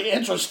been really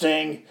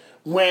interesting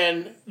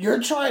when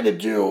you're trying to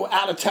do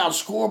out-of-town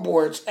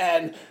scoreboards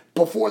and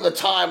before the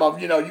time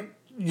of,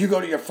 you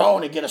go to your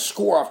phone and get a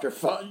score off your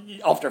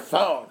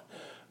phone.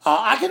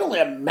 I can only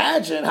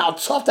imagine how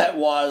tough that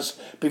was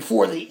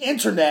before the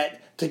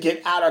internet to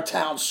get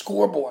out-of-town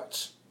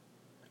scoreboards.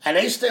 And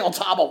they stay on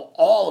top of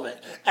all of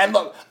it. And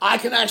look, I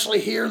can actually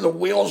hear the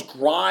wheels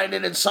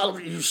grinding in some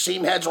of you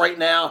seam heads right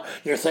now.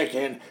 You're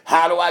thinking,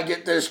 how do I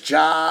get this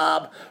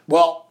job?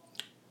 Well,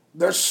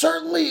 there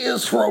certainly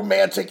is a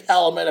romantic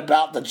element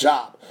about the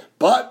job.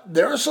 But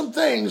there are some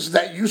things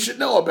that you should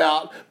know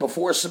about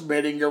before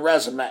submitting your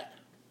resume.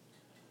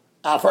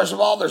 First of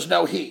all, there's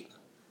no heat.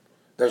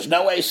 There's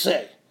no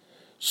AC.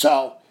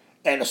 So,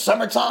 in the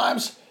summer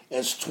times,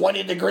 it's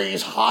 20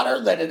 degrees hotter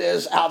than it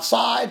is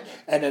outside,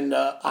 and in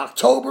the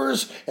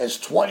Octobers, it's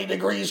 20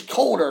 degrees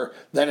colder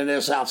than it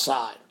is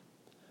outside.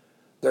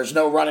 There's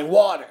no running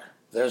water.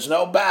 There's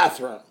no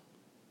bathroom.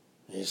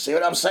 You see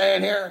what I'm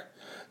saying here?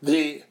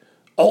 The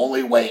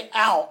only way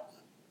out,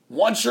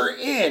 once you're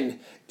in,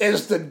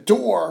 is the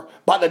door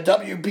by the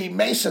WB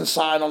Mason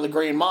sign on the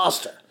Green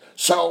Monster.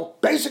 So,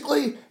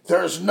 basically,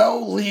 there's no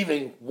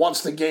leaving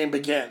once the game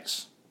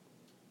begins.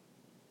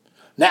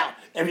 Now,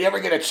 if you ever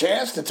get a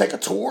chance to take a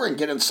tour and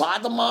get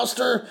inside the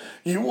Monster,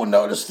 you will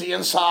notice the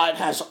inside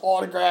has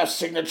autograph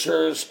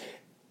signatures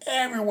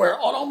everywhere,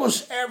 on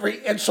almost every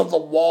inch of the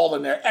wall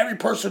in there. Every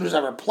person who's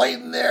ever played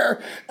in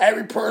there,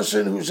 every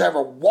person who's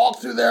ever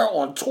walked through there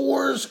on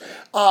tours,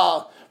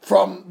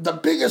 from the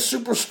biggest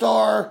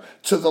superstar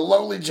to the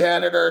lowly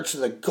janitor to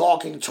the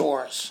gawking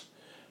tourist.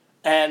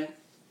 And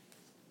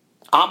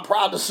I'm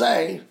proud to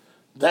say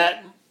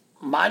that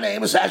my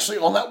name is actually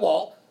on that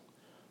wall.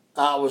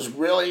 It was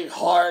really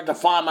hard to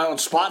find my own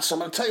spot, so I'm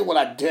going to tell you what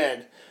I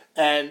did.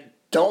 And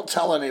don't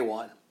tell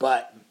anyone,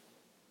 but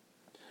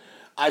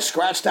I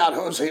scratched out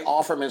Jose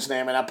Offerman's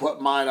name and I put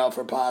mine up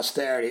for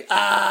posterity.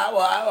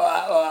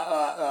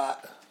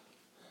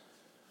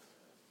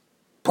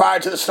 Prior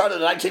to the start of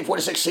the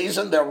 1946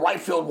 season, their right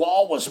field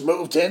wall was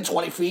moved in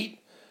 20 feet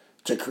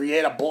to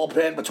create a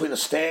bullpen between the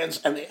stands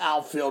and the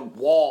outfield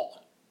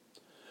wall.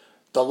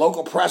 The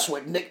local press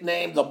would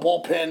nickname the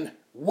bullpen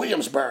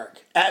Williamsburg,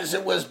 as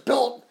it was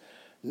built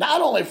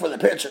not only for the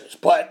pitchers,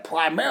 but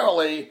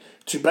primarily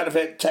to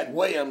benefit Ted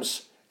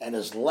Williams and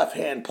his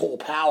left-hand pull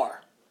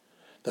power.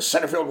 The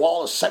center field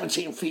wall is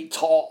 17 feet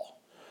tall.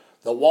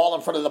 The wall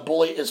in front of the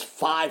bully is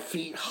 5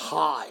 feet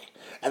high.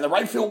 And the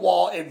right field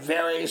wall, it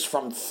varies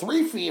from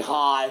 3 feet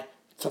high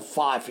to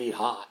 5 feet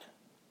high.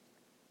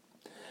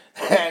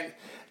 And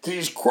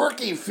these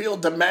quirky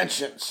field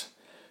dimensions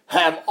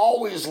have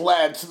always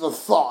led to the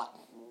thought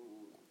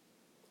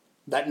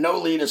that no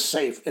lead is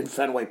safe in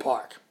Fenway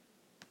Park.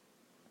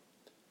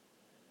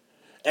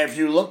 If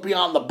you look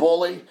beyond the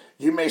bully,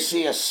 you may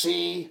see a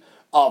sea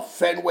of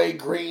Fenway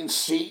green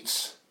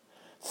seats.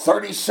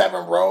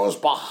 37 rows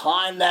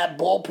behind that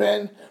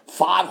bullpen,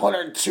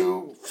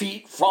 502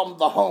 feet from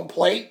the home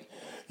plate.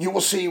 You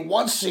will see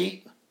one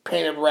seat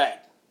painted red.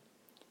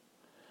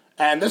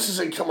 And this is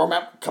in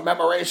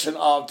commemoration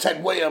of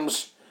Ted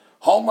Williams'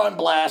 home run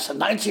blast in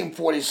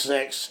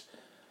 1946,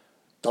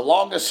 the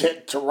longest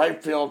hit to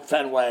right field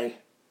Fenway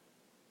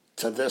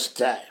to this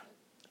day,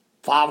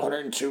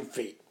 502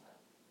 feet.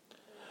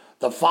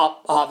 The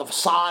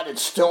facade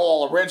is still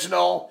all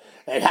original.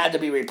 It had to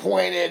be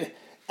repointed,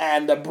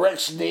 and the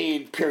bricks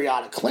need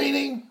periodic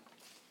cleaning.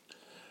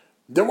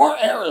 There were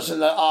errors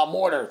in the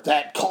mortar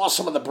that caused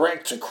some of the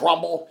brick to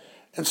crumble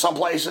in some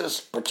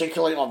places,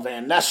 particularly on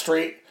Van Ness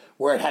Street,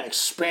 where it had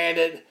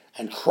expanded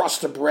and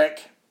crushed the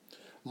brick.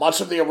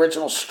 Much of the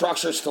original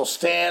structure still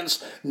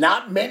stands.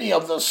 Not many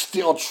of the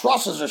steel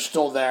trusses are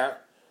still there.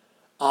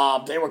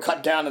 They were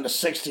cut down in the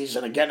 60s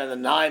and again in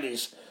the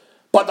 90s.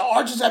 But the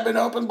arches have been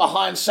opened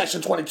behind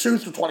Section 22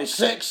 through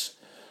 26,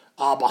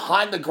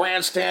 behind the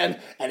grandstand,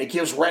 and it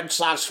gives Red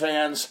Sox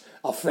fans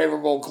a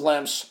favorable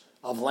glimpse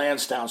of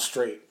Lansdowne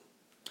Street.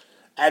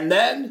 And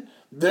then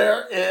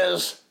there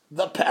is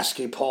the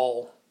pesky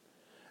pole.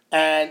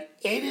 And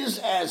it is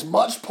as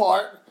much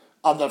part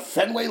of the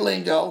Fenway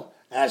lingo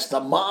as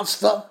the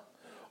monster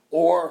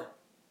or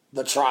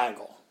the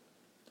triangle.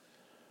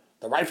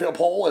 The right field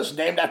pole is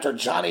named after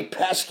Johnny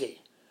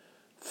Pesky,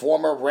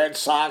 former Red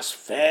Sox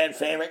fan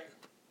favorite,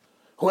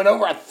 who in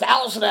over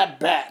 1,000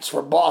 at-bats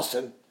for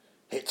Boston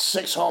hit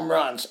 6 home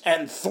runs,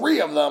 and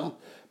 3 of them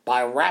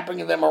by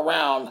wrapping them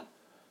around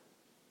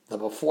the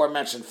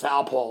before-mentioned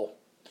foul pole,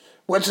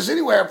 which is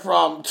anywhere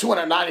from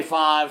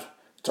 295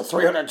 to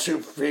 302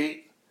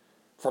 feet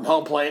from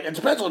home plate. It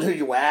depends on who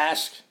you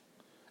ask.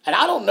 And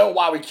I don't know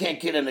why we can't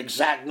get an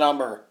exact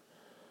number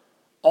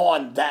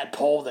on that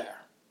pole there.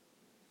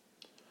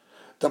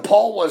 The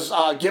pole was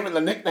given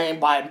the nickname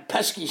by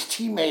Pesky's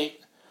teammate,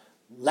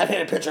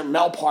 left-handed pitcher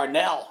Mel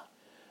Parnell.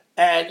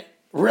 And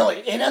really,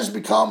 it has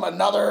become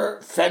another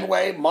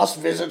Fenway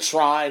must-visit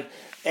shrine.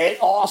 It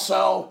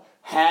also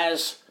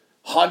has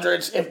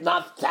hundreds, if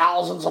not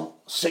thousands, of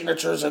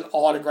signatures and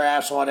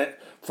autographs on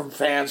it from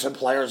fans and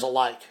players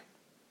alike.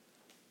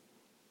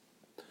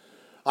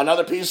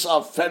 Another piece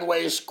of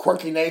Fenway's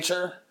quirky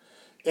nature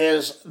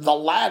is the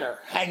ladder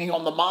hanging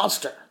on the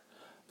monster.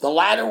 The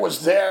ladder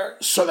was there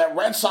so that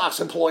Red Sox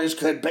employees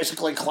could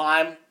basically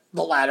climb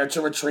the ladder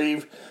to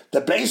retrieve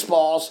the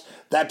baseballs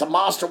that the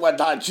monster would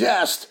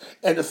digest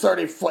in the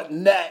 30-foot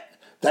net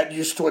that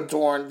used to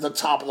adorn the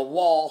top of the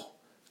wall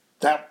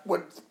that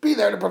would be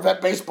there to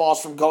prevent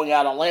baseballs from going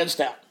out on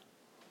Lansdowne.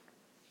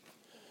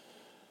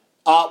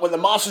 When the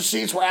monster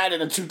seats were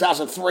added in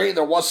 2003,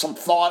 there was some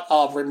thought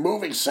of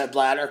removing said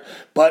ladder,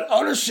 but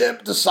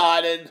ownership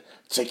decided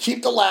to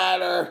keep the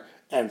ladder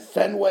and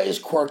Fenway's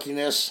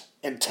quirkiness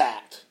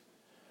intact.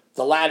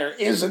 The ladder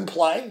is in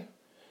play,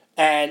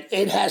 and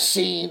it has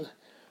seen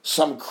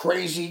some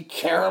crazy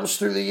caroms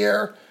through the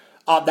year.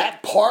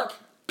 That park,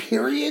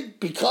 period,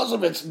 because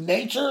of its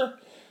nature,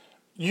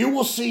 you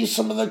will see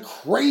some of the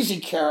crazy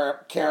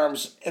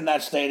caroms in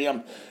that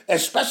stadium,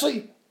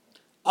 especially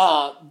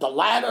the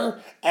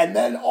ladder, and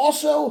then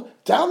also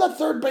down the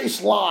third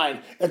base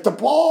line. If the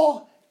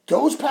ball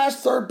goes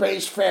past third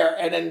base fair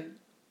and then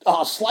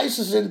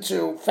slices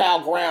into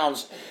foul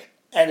grounds,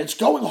 and it's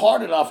going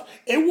hard enough,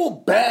 it will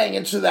bang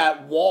into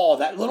that wall,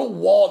 that little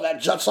wall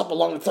that juts up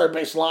along the third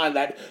base line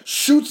that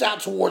shoots out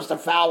towards the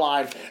foul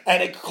line,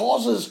 and it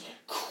causes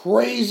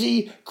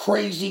crazy,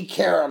 crazy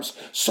caroms.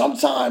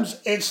 Sometimes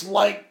it's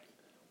like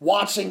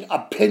watching a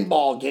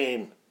pinball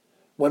game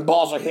when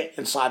balls are hit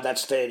inside that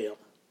stadium.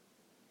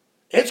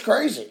 It's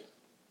crazy.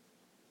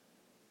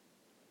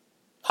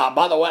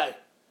 By the way,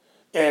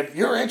 if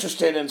you're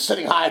interested in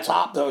sitting high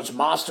atop those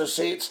monster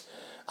seats,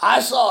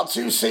 I saw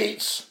 2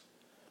 seats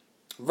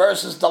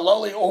versus the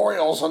lowly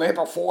Orioles on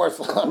April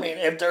 4th. I mean,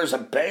 if there's a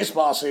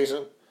baseball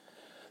season,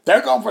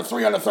 they're going for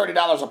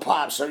 $330 a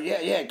pop. So,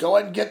 yeah, go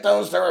ahead and get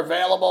those. They're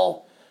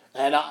available,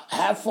 and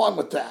have fun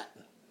with that.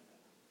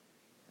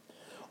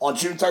 On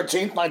June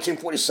 13th,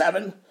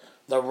 1947,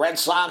 the Red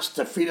Sox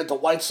defeated the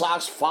White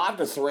Sox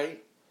 5-3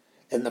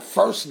 in the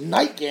first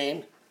night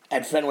game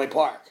at Fenway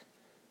Park.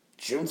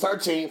 June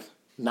 13th,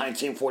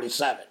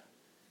 1947.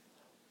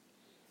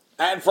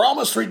 And for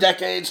almost 3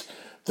 decades,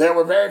 there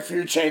were very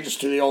few changes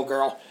to the old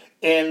girl.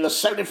 In the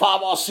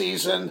 75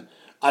 off-season,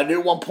 a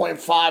new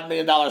 $1.5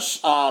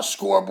 million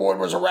scoreboard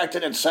was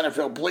erected in center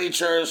field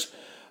bleachers.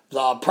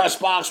 The press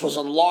box was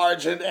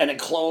enlarged and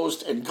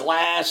enclosed in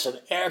glass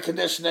and air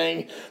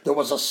conditioning. There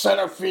was a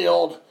center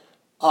field.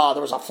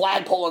 There was a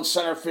flagpole in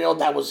center field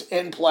that was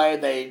in play.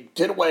 They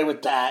did away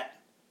with that.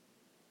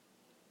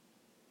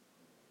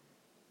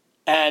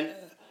 And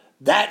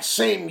that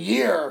same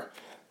year,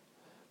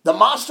 the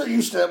monster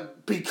used to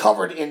be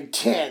covered in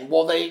tin.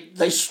 Well,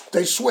 they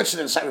switched it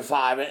in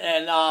 75.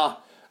 And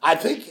I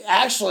think,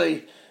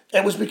 actually,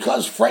 it was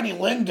because Freddie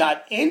Lynn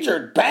got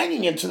injured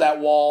banging into that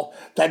wall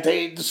that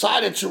they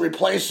decided to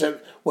replace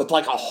it with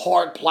like a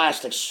hard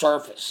plastic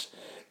surface.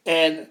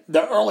 In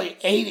the early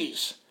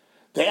 80s,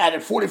 they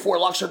added 44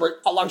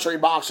 luxury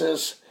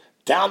boxes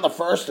down the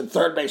first and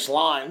third base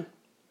line.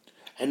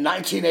 In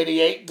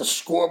 1988, the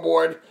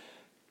scoreboard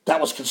that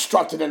was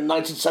constructed in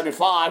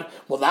 1975,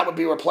 well, that would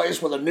be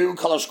replaced with a new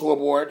color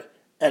scoreboard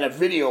and a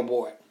video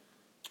board.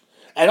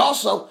 And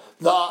also,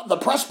 the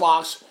press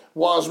box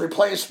was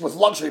replaced with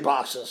luxury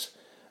boxes,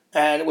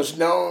 and it was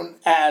known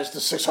as the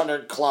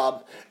 600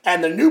 Club.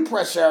 And the new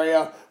press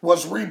area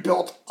was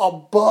rebuilt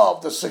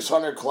above the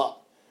 600 Club.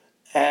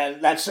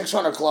 And that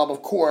 600 Club,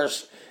 of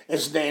course,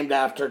 is named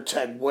after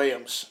Ted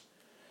Williams.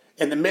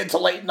 In the mid to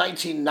late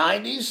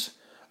 1990s,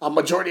 a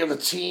majority of the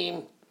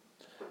team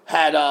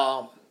had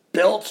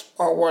built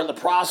or were in the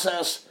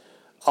process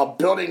of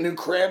building new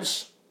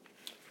cribs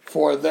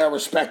for their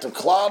respective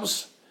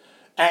clubs.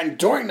 And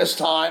during this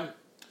time,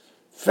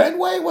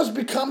 Fenway was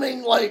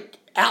becoming like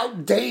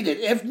outdated,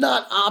 if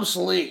not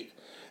obsolete.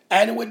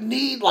 And it would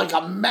need like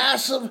a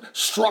massive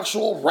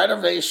structural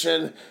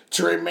renovation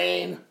to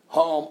remain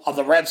home of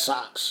the Red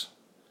Sox.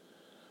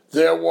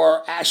 There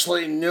were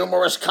actually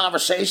numerous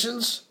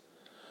conversations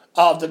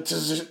of the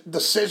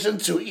decision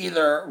to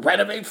either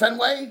renovate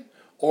Fenway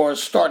or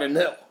start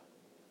anew.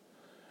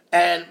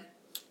 And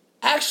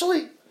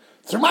actually,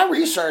 through my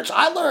research,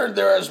 I learned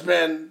there has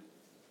been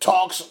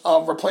talks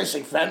of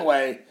replacing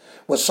Fenway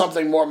with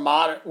something more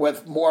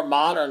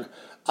modern,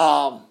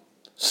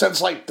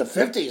 since like the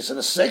 50s and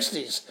the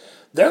 60s.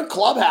 Their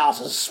clubhouse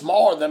is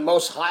smaller than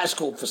most high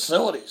school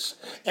facilities.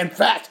 In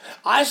fact,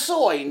 I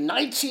saw a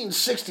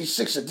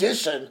 1966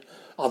 edition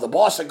of the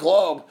Boston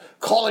Globe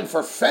calling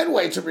for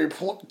Fenway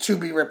to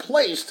be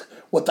replaced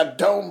with a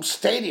dome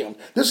stadium.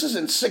 This is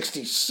in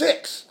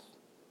 66.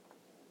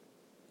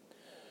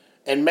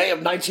 In May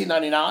of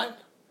 1999,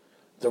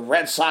 the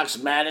Red Sox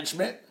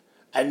management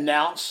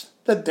announced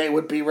that they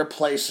would be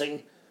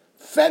replacing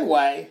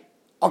Fenway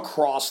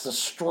across the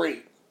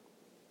street.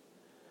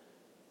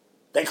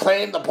 They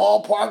claimed the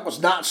ballpark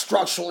was not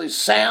structurally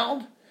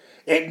sound.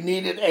 It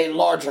needed a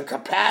larger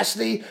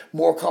capacity,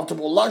 more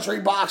comfortable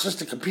luxury boxes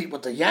to compete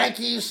with the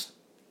Yankees.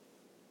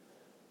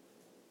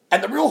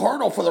 And the real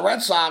hurdle for the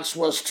Red Sox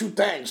was two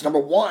things. Number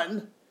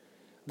one,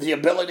 the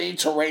ability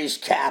to raise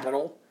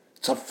capital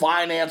to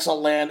finance a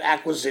land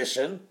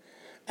acquisition,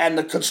 and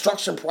the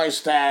construction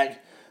price tag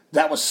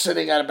that was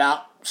sitting at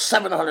about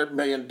 $700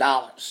 million.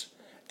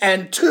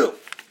 And two,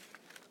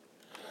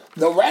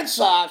 the Red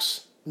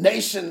Sox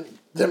nation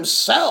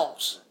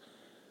themselves,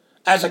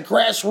 as a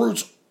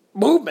grassroots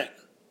movement,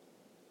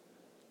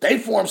 they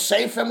formed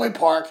Save Fenway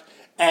Park,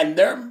 and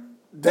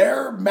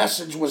their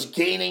message was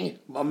gaining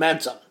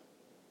momentum.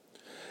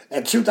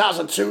 In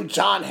 2002,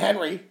 John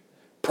Henry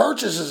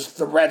purchases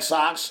the Red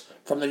Sox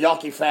from the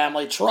Yankee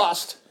Family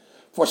Trust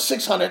for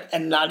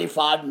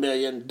 $695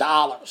 million.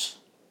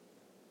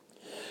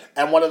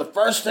 And one of the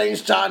first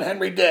things John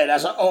Henry did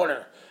as an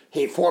owner,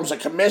 he forms a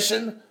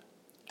commission,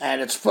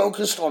 and it's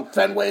focused on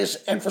Fenway's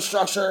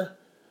infrastructure.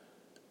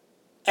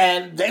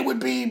 And they would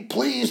be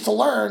pleased to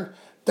learn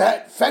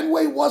that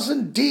Fenway was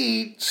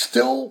indeed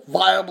still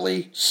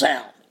viably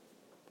sound.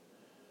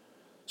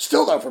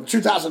 Still, though, from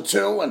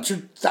 2002 and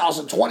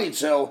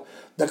 2022,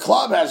 the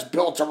club has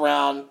built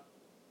around,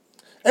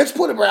 it's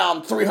put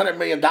around $300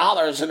 million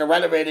into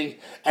renovating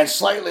and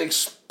slightly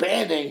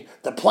expanding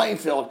the playing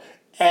field,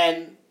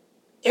 and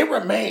it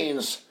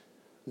remains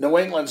New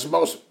England's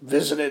most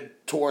visited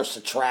tourist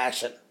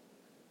attraction.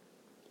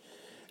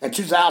 In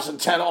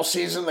 2010 all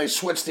season, they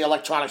switched the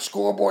electronic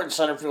scoreboard in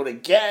center field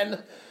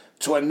again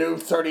to a new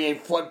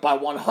 38-foot by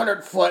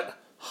 100-foot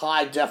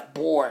high-def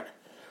board.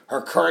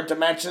 Her current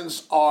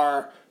dimensions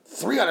are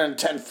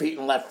 310 feet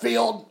in left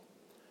field,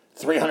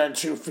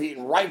 302 feet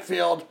in right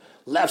field,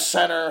 left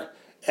center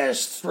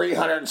is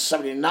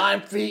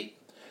 379 feet,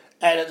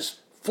 and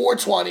it's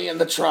 420 in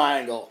the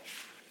triangle.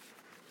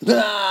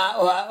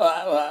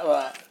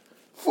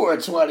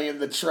 420 in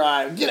the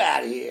triangle. Get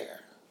out of here.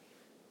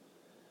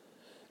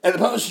 In the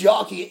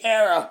post-Yankee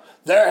era,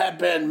 there have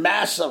been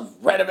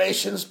massive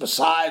renovations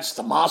besides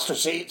the monster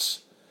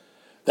seats.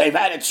 They've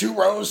added 2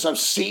 rows of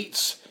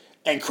seats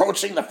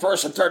encroaching the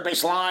first and third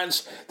base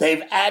lines.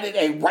 They've added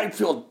a right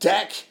field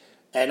deck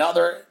and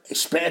other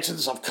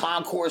expansions of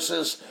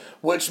concourses,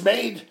 which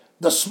made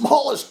the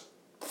smallest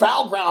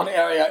foul ground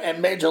area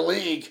in Major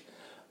League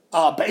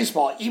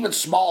Baseball even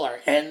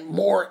smaller and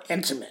more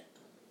intimate.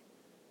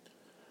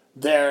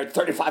 Their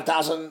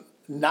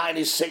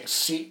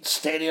 35,096-seat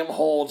stadium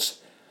holds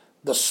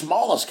the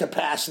smallest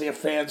capacity of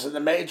fans in the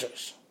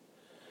majors.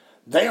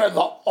 They are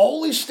the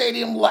only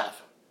stadium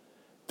left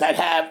that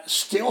have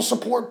steel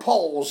support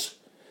poles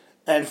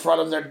in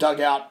front of their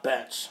dugout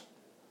bench.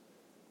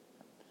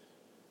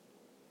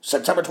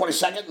 September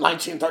 22nd,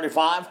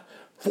 1935,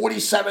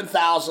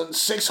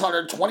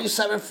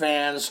 47,627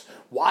 fans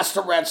watched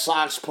the Red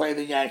Sox play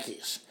the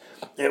Yankees.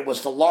 It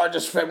was the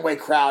largest Fenway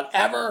crowd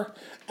ever,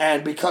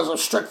 and because of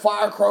strict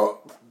fire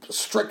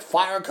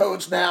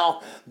codes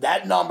now,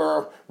 that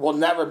number will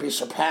never be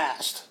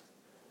surpassed.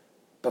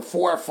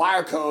 Before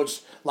fire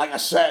codes, like I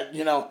said,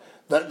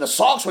 the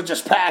Sox would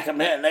just pack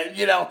them in.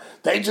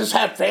 They just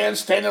have fans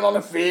standing on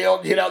the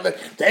field.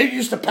 They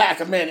used to pack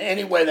them in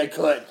any way they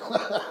could.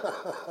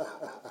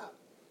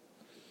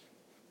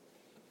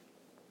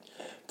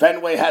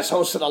 Fenway has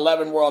hosted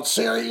 11 World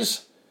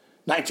Series: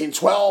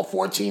 1912,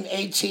 14,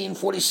 18,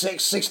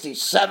 46,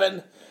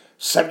 67,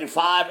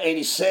 75,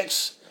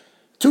 86,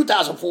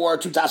 2004,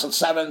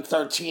 2007,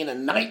 13,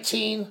 and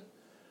 19.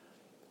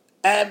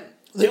 And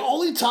the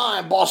only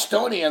time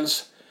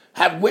Bostonians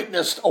have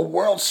witnessed a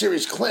World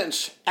Series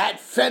clinch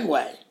at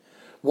Fenway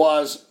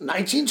was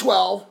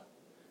 1912,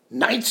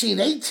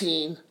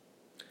 1918,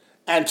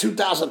 and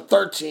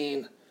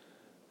 2013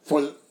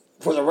 for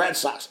the Red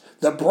Sox.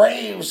 The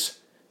Braves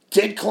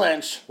did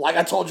clinch, like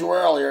I told you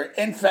earlier,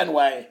 in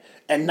Fenway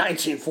in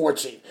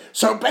 1914.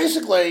 So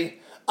basically,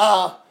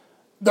 the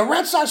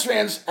Red Sox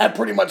fans have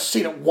pretty much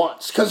seen it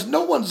once, because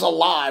no one's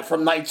alive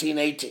from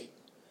 1918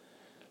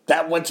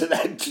 that went to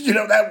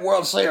that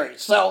World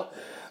Series. So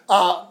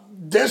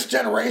this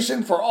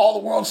generation, for all the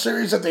World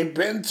Series that they've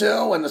been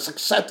to and the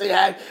success they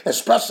had,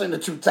 especially in the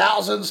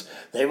 2000s,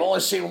 they've only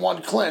seen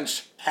one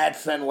clinch at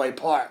Fenway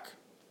Park.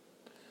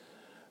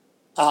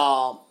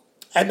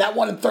 And that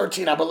one in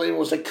 13, I believe,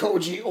 was a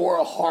Koji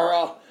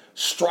Orihara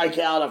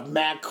strikeout of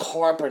Matt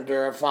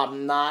Carpenter, if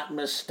I'm not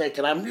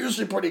mistaken. I'm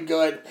usually pretty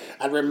good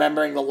at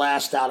remembering the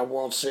last out of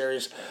World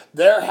Series.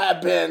 There have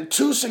been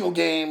 2 single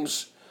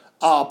games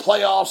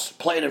playoffs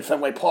played in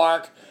Fenway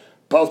Park.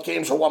 Both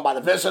games were won by the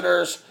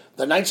visitors.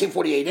 The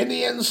 1948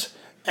 Indians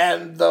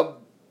and the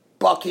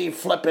Bucky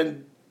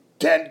Flippin'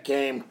 Dent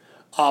game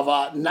of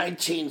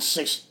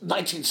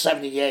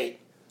 1978.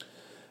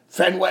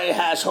 Fenway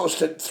has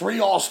hosted 3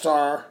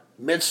 All-Star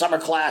Midsummer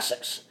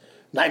Classics: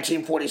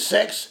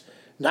 1946,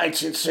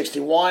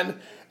 1961,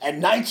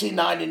 and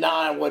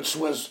 1999, which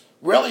was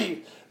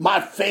really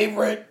my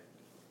favorite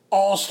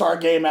All-Star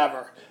game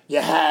ever. You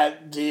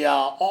had the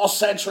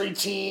all-century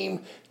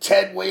team.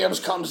 Ted Williams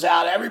comes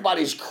out.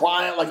 Everybody's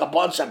crying like a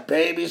bunch of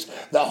babies.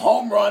 The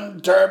home run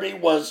derby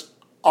was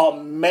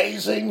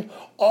amazing,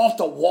 off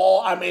the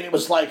wall. I mean, it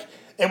was like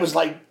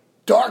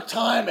dark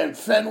time in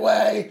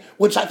Fenway,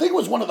 which I think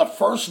was one of the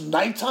first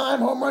nighttime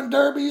home run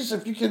derbies,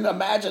 if you can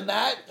imagine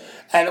that.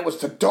 And it was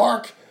the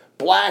dark,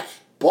 black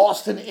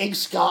Boston ink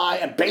sky,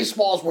 and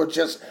baseballs were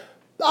just,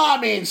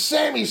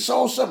 Sammy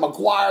Sosa,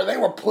 McGuire, they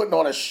were putting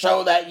on a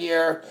show that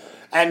year.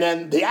 And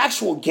then the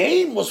actual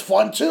game was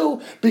fun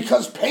too,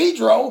 because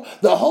Pedro,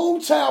 the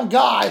hometown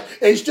guy,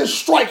 is just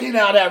striking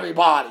out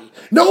everybody.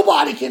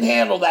 Nobody can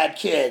handle that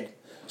kid.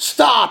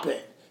 Stop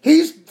it.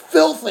 He's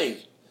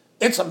filthy.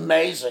 It's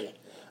amazing.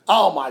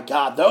 Oh my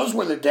God, those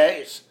were the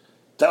days.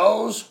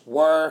 Those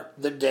were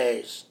the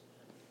days.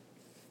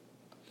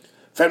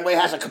 Fenway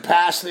has a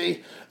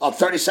capacity of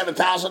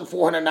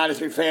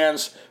 37,493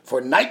 fans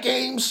for night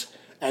games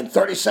and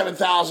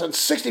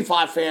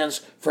 37,065 fans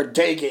for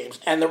day games.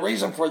 And the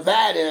reason for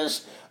that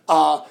is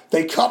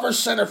they cover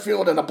center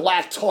field in a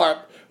black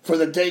tarp for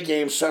the day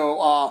game,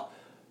 so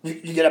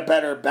you get a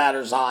better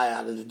batter's eye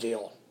out of the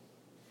deal.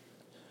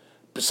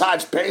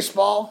 Besides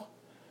baseball,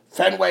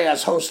 Fenway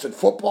has hosted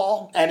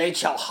football,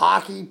 NHL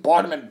hockey,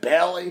 Barnum and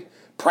Bailey,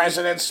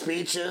 president's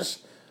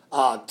speeches,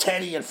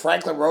 Teddy and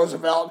Franklin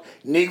Roosevelt,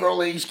 Negro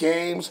Leagues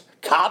games,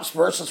 cops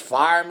versus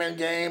firemen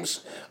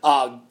games,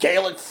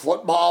 Gaelic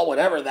football,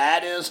 whatever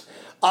that is.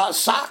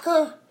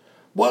 Soccer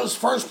was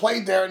first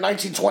played there in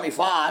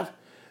 1925,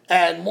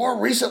 and more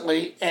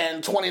recently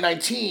in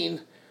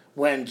 2019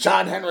 when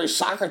John Henry's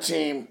soccer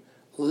team,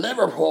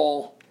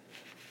 Liverpool,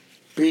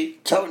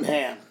 beat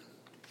Tottenham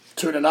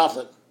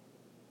 2-0.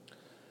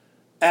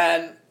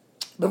 And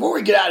before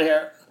we get out of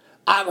here,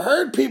 I've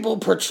heard people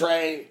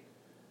portray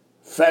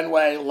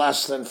Fenway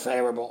less than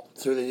favorable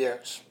through the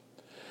years.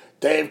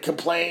 They've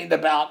complained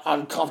about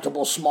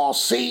uncomfortable small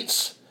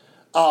seats,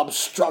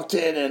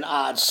 obstructed and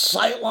odd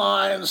sight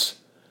lines.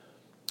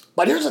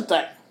 But here's the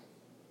thing.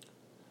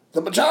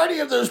 The majority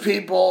of those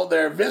people,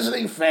 they're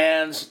visiting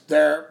fans,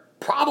 they're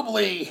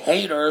probably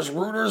haters,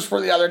 rooters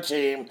for the other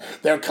team.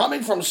 They're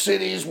coming from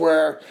cities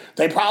where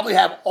they probably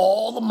have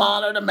all the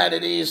modern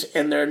amenities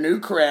in their new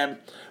crib.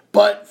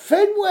 But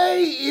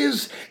Fenway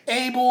is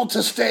able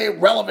to stay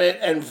relevant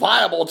and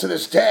viable to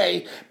this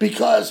day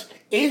because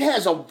it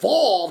has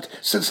evolved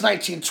since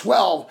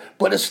 1912,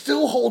 but it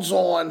still holds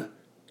on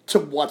to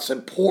what's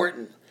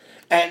important.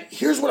 And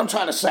here's what I'm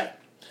trying to say.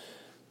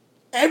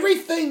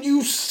 Everything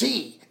you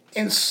see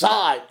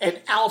inside and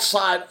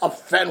outside of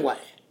Fenway,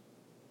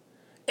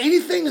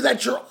 anything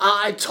that your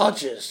eye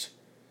touches,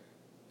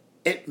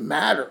 it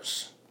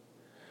matters.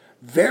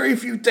 Very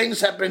few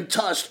things have been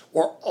touched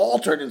or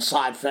altered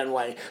inside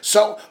Fenway.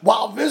 So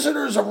while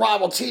visitors of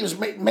rival teams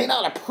may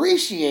not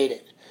appreciate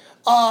it,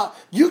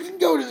 you can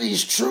go to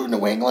these true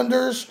New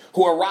Englanders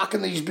who are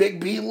rocking these big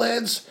B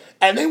lids,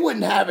 and they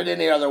wouldn't have it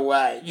any other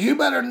way. You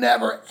better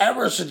never,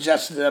 ever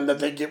suggest to them that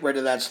they get rid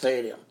of that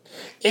stadium.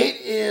 It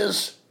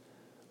is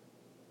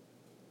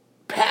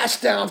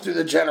passed down through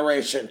the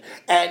generation,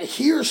 and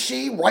he or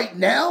she right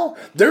now,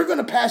 they're going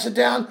to pass it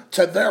down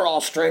to their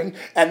offspring,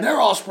 and their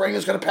offspring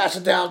is going to pass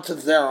it down to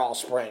their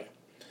offspring.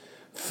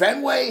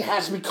 Fenway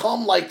has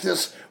become like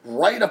this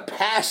rite of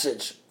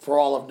passage for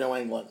all of New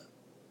England.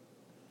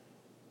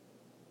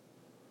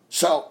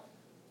 So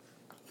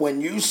when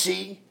you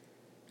see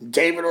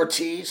David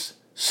Ortiz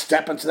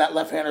step into that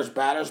left-hander's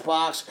batter's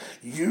box,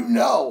 you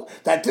know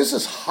that this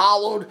is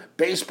hallowed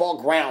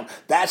baseball ground.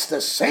 That's the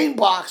same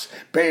box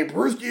Babe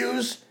Ruth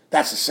used.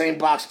 That's the same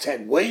box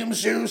Ted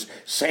Williams used.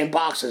 Same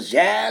box as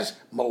Yaz,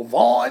 Mo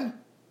Vaughn.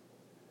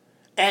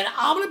 And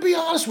I'm going to be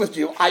honest with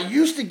you. I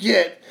used to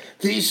get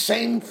these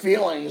same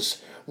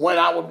feelings when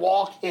I would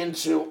walk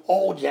into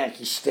old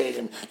Yankee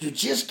Stadium. You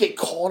just get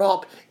caught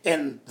up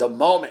in the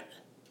moment.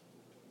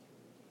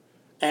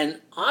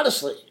 And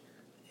honestly,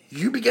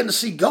 you begin to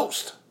see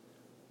ghosts.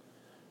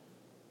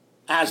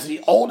 As the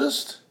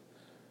oldest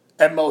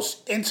and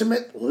most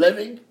intimate,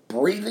 living,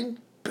 breathing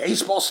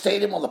baseball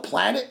stadium on the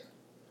planet,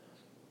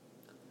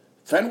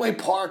 Fenway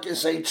Park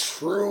is a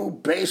true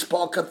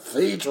baseball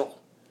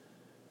cathedral.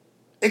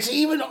 It's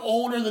even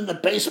older than the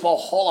Baseball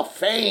Hall of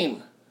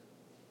Fame.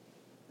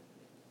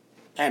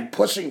 And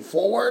pushing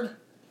forward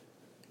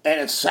in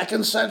its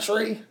second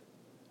century,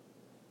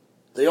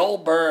 the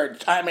old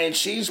bird,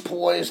 she's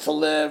poised to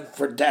live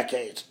for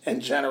decades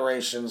and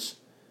generations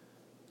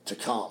to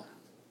come.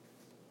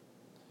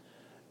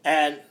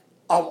 And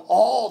of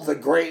all the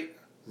great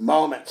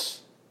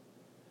moments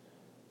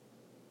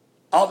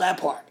of that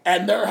park,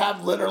 and there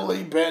have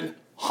literally been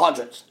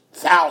hundreds,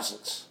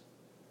 thousands,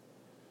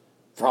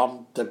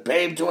 from the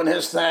Babe doing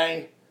his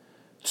thing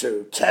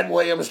to Ted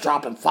Williams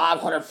dropping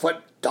 500-foot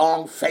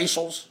dong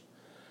facials,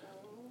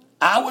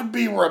 I would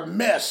be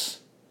remiss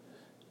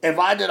if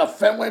I did a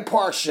Fenway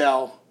Park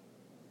show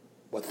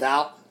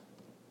without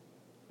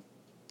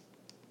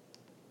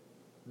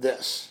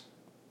this.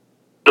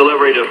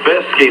 Delivery to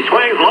Fisk. He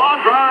swings, long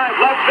drive,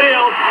 left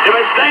field. If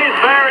it stays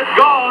fair, it's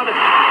gone.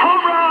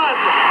 Home run!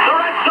 The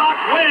Red Sox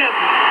win!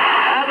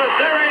 And the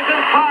series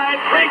is tied.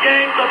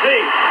 games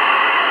apiece.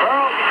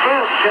 Carlton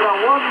Fisk hit a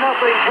 1-0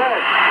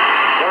 pitch.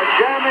 They're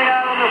jamming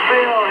out on the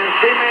field. His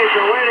teammates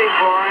are waiting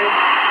for him.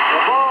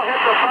 The ball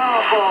hit the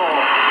foul pole,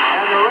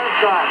 and the Red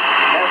Sox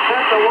have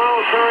sent the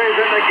World Series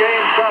into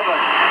Game 7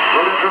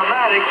 with a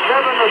dramatic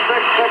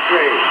 7-6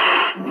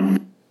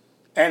 victory.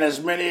 And as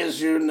many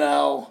as you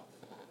know,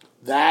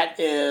 that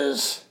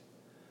is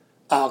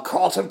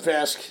Carlton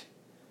Fisk,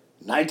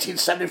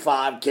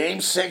 1975,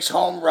 Game 6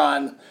 home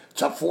run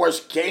to force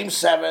Game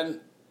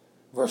 7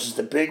 versus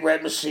the Big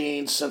Red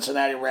Machine,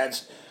 Cincinnati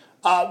Reds.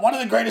 One of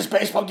the greatest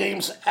baseball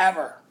games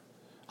ever.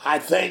 I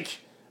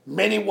think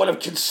many would have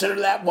considered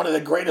that one of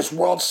the greatest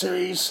World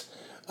Series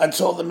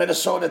until the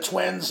Minnesota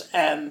Twins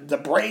and the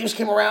Braves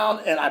came around,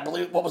 and I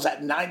believe, what was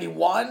that,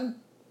 91?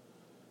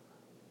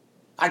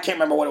 I can't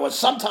remember what it was.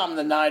 Sometime in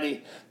the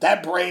 90s,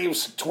 that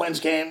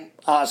Braves-Twins game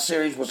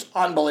series was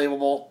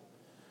unbelievable.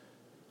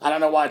 I don't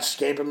know why it's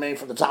escaping me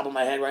from the top of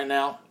my head right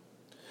now.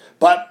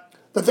 But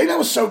the thing that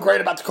was so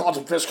great about the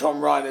Carlton Fisk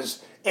home run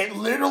is it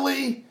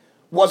literally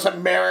was a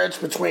marriage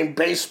between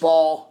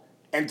baseball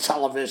and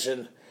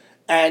television.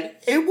 And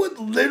it would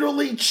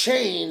literally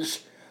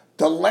change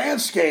the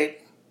landscape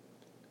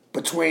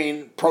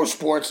between pro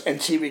sports and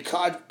TV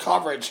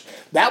coverage.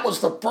 That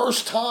was the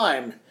first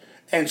time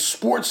in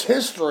sports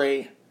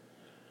history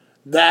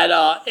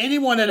that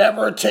anyone had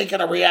ever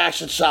taken a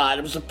reaction shot.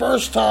 It was the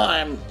first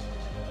time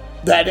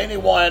that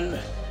anyone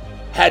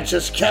had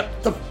just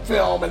kept the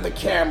film and the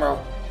camera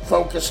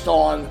focused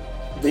on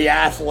the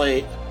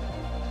athlete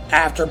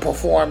after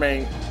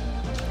performing,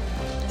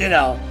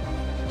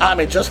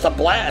 just a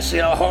blast,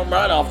 home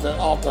run off the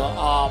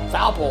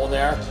foul pole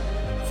there,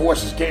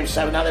 forces Game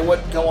 7. Now, they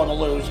wouldn't go on to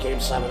lose Game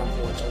 7,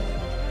 unfortunately.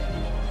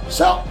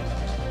 So,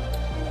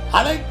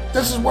 I think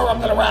this is where I'm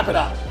going to wrap it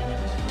up.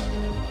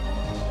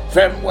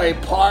 Fenway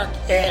Park,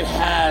 it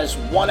has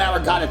 1-hour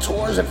guided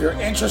tours. If you're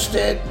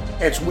interested,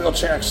 it's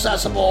wheelchair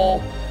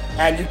accessible,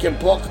 and you can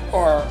book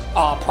or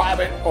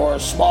private or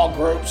small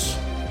groups.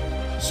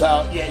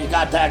 So, yeah, you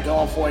got that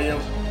going for you.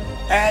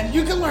 And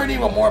you can learn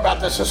even more about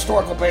this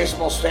historical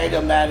baseball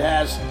stadium that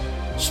has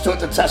stood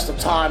the test of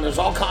time. There's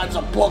all kinds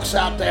of books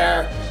out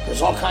there.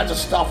 There's all kinds of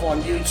stuff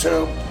on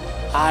YouTube.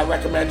 I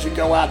recommend you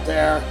go out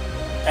there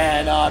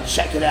and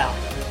check it out.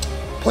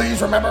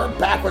 Please remember,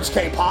 Backwards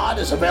K-Pod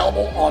is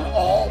available on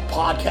all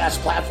podcast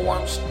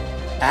platforms.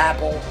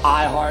 Apple,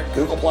 iHeart,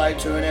 Google Play,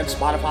 TuneIn,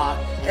 Spotify.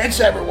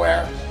 It's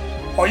everywhere.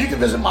 Or you can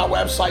visit my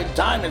website,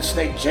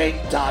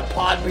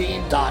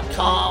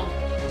 diamondsnakejake.podbean.com,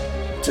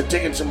 to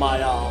dig into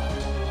my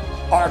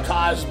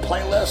archives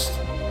playlist.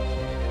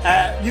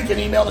 You can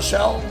email the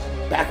show,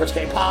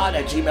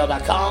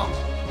 backwardskpod@gmail.com.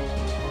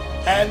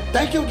 And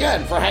thank you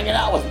again for hanging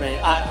out with me.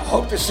 I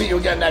hope to see you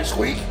again next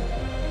week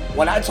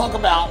when I talk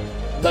about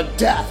the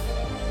death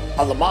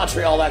of the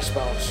Montreal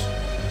Expos.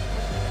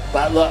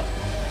 But look,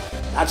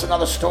 that's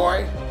another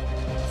story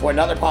for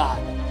another pod.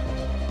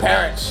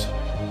 Parents,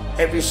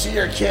 if you see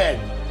your kid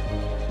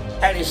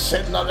and he's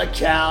sitting on the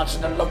couch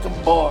and they're looking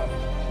bored,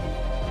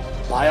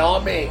 by all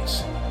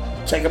means,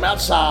 take him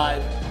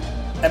outside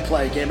and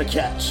play a game of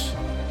catch.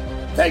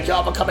 Thank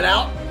y'all for coming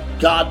out.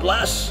 God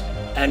bless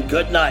and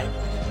good night.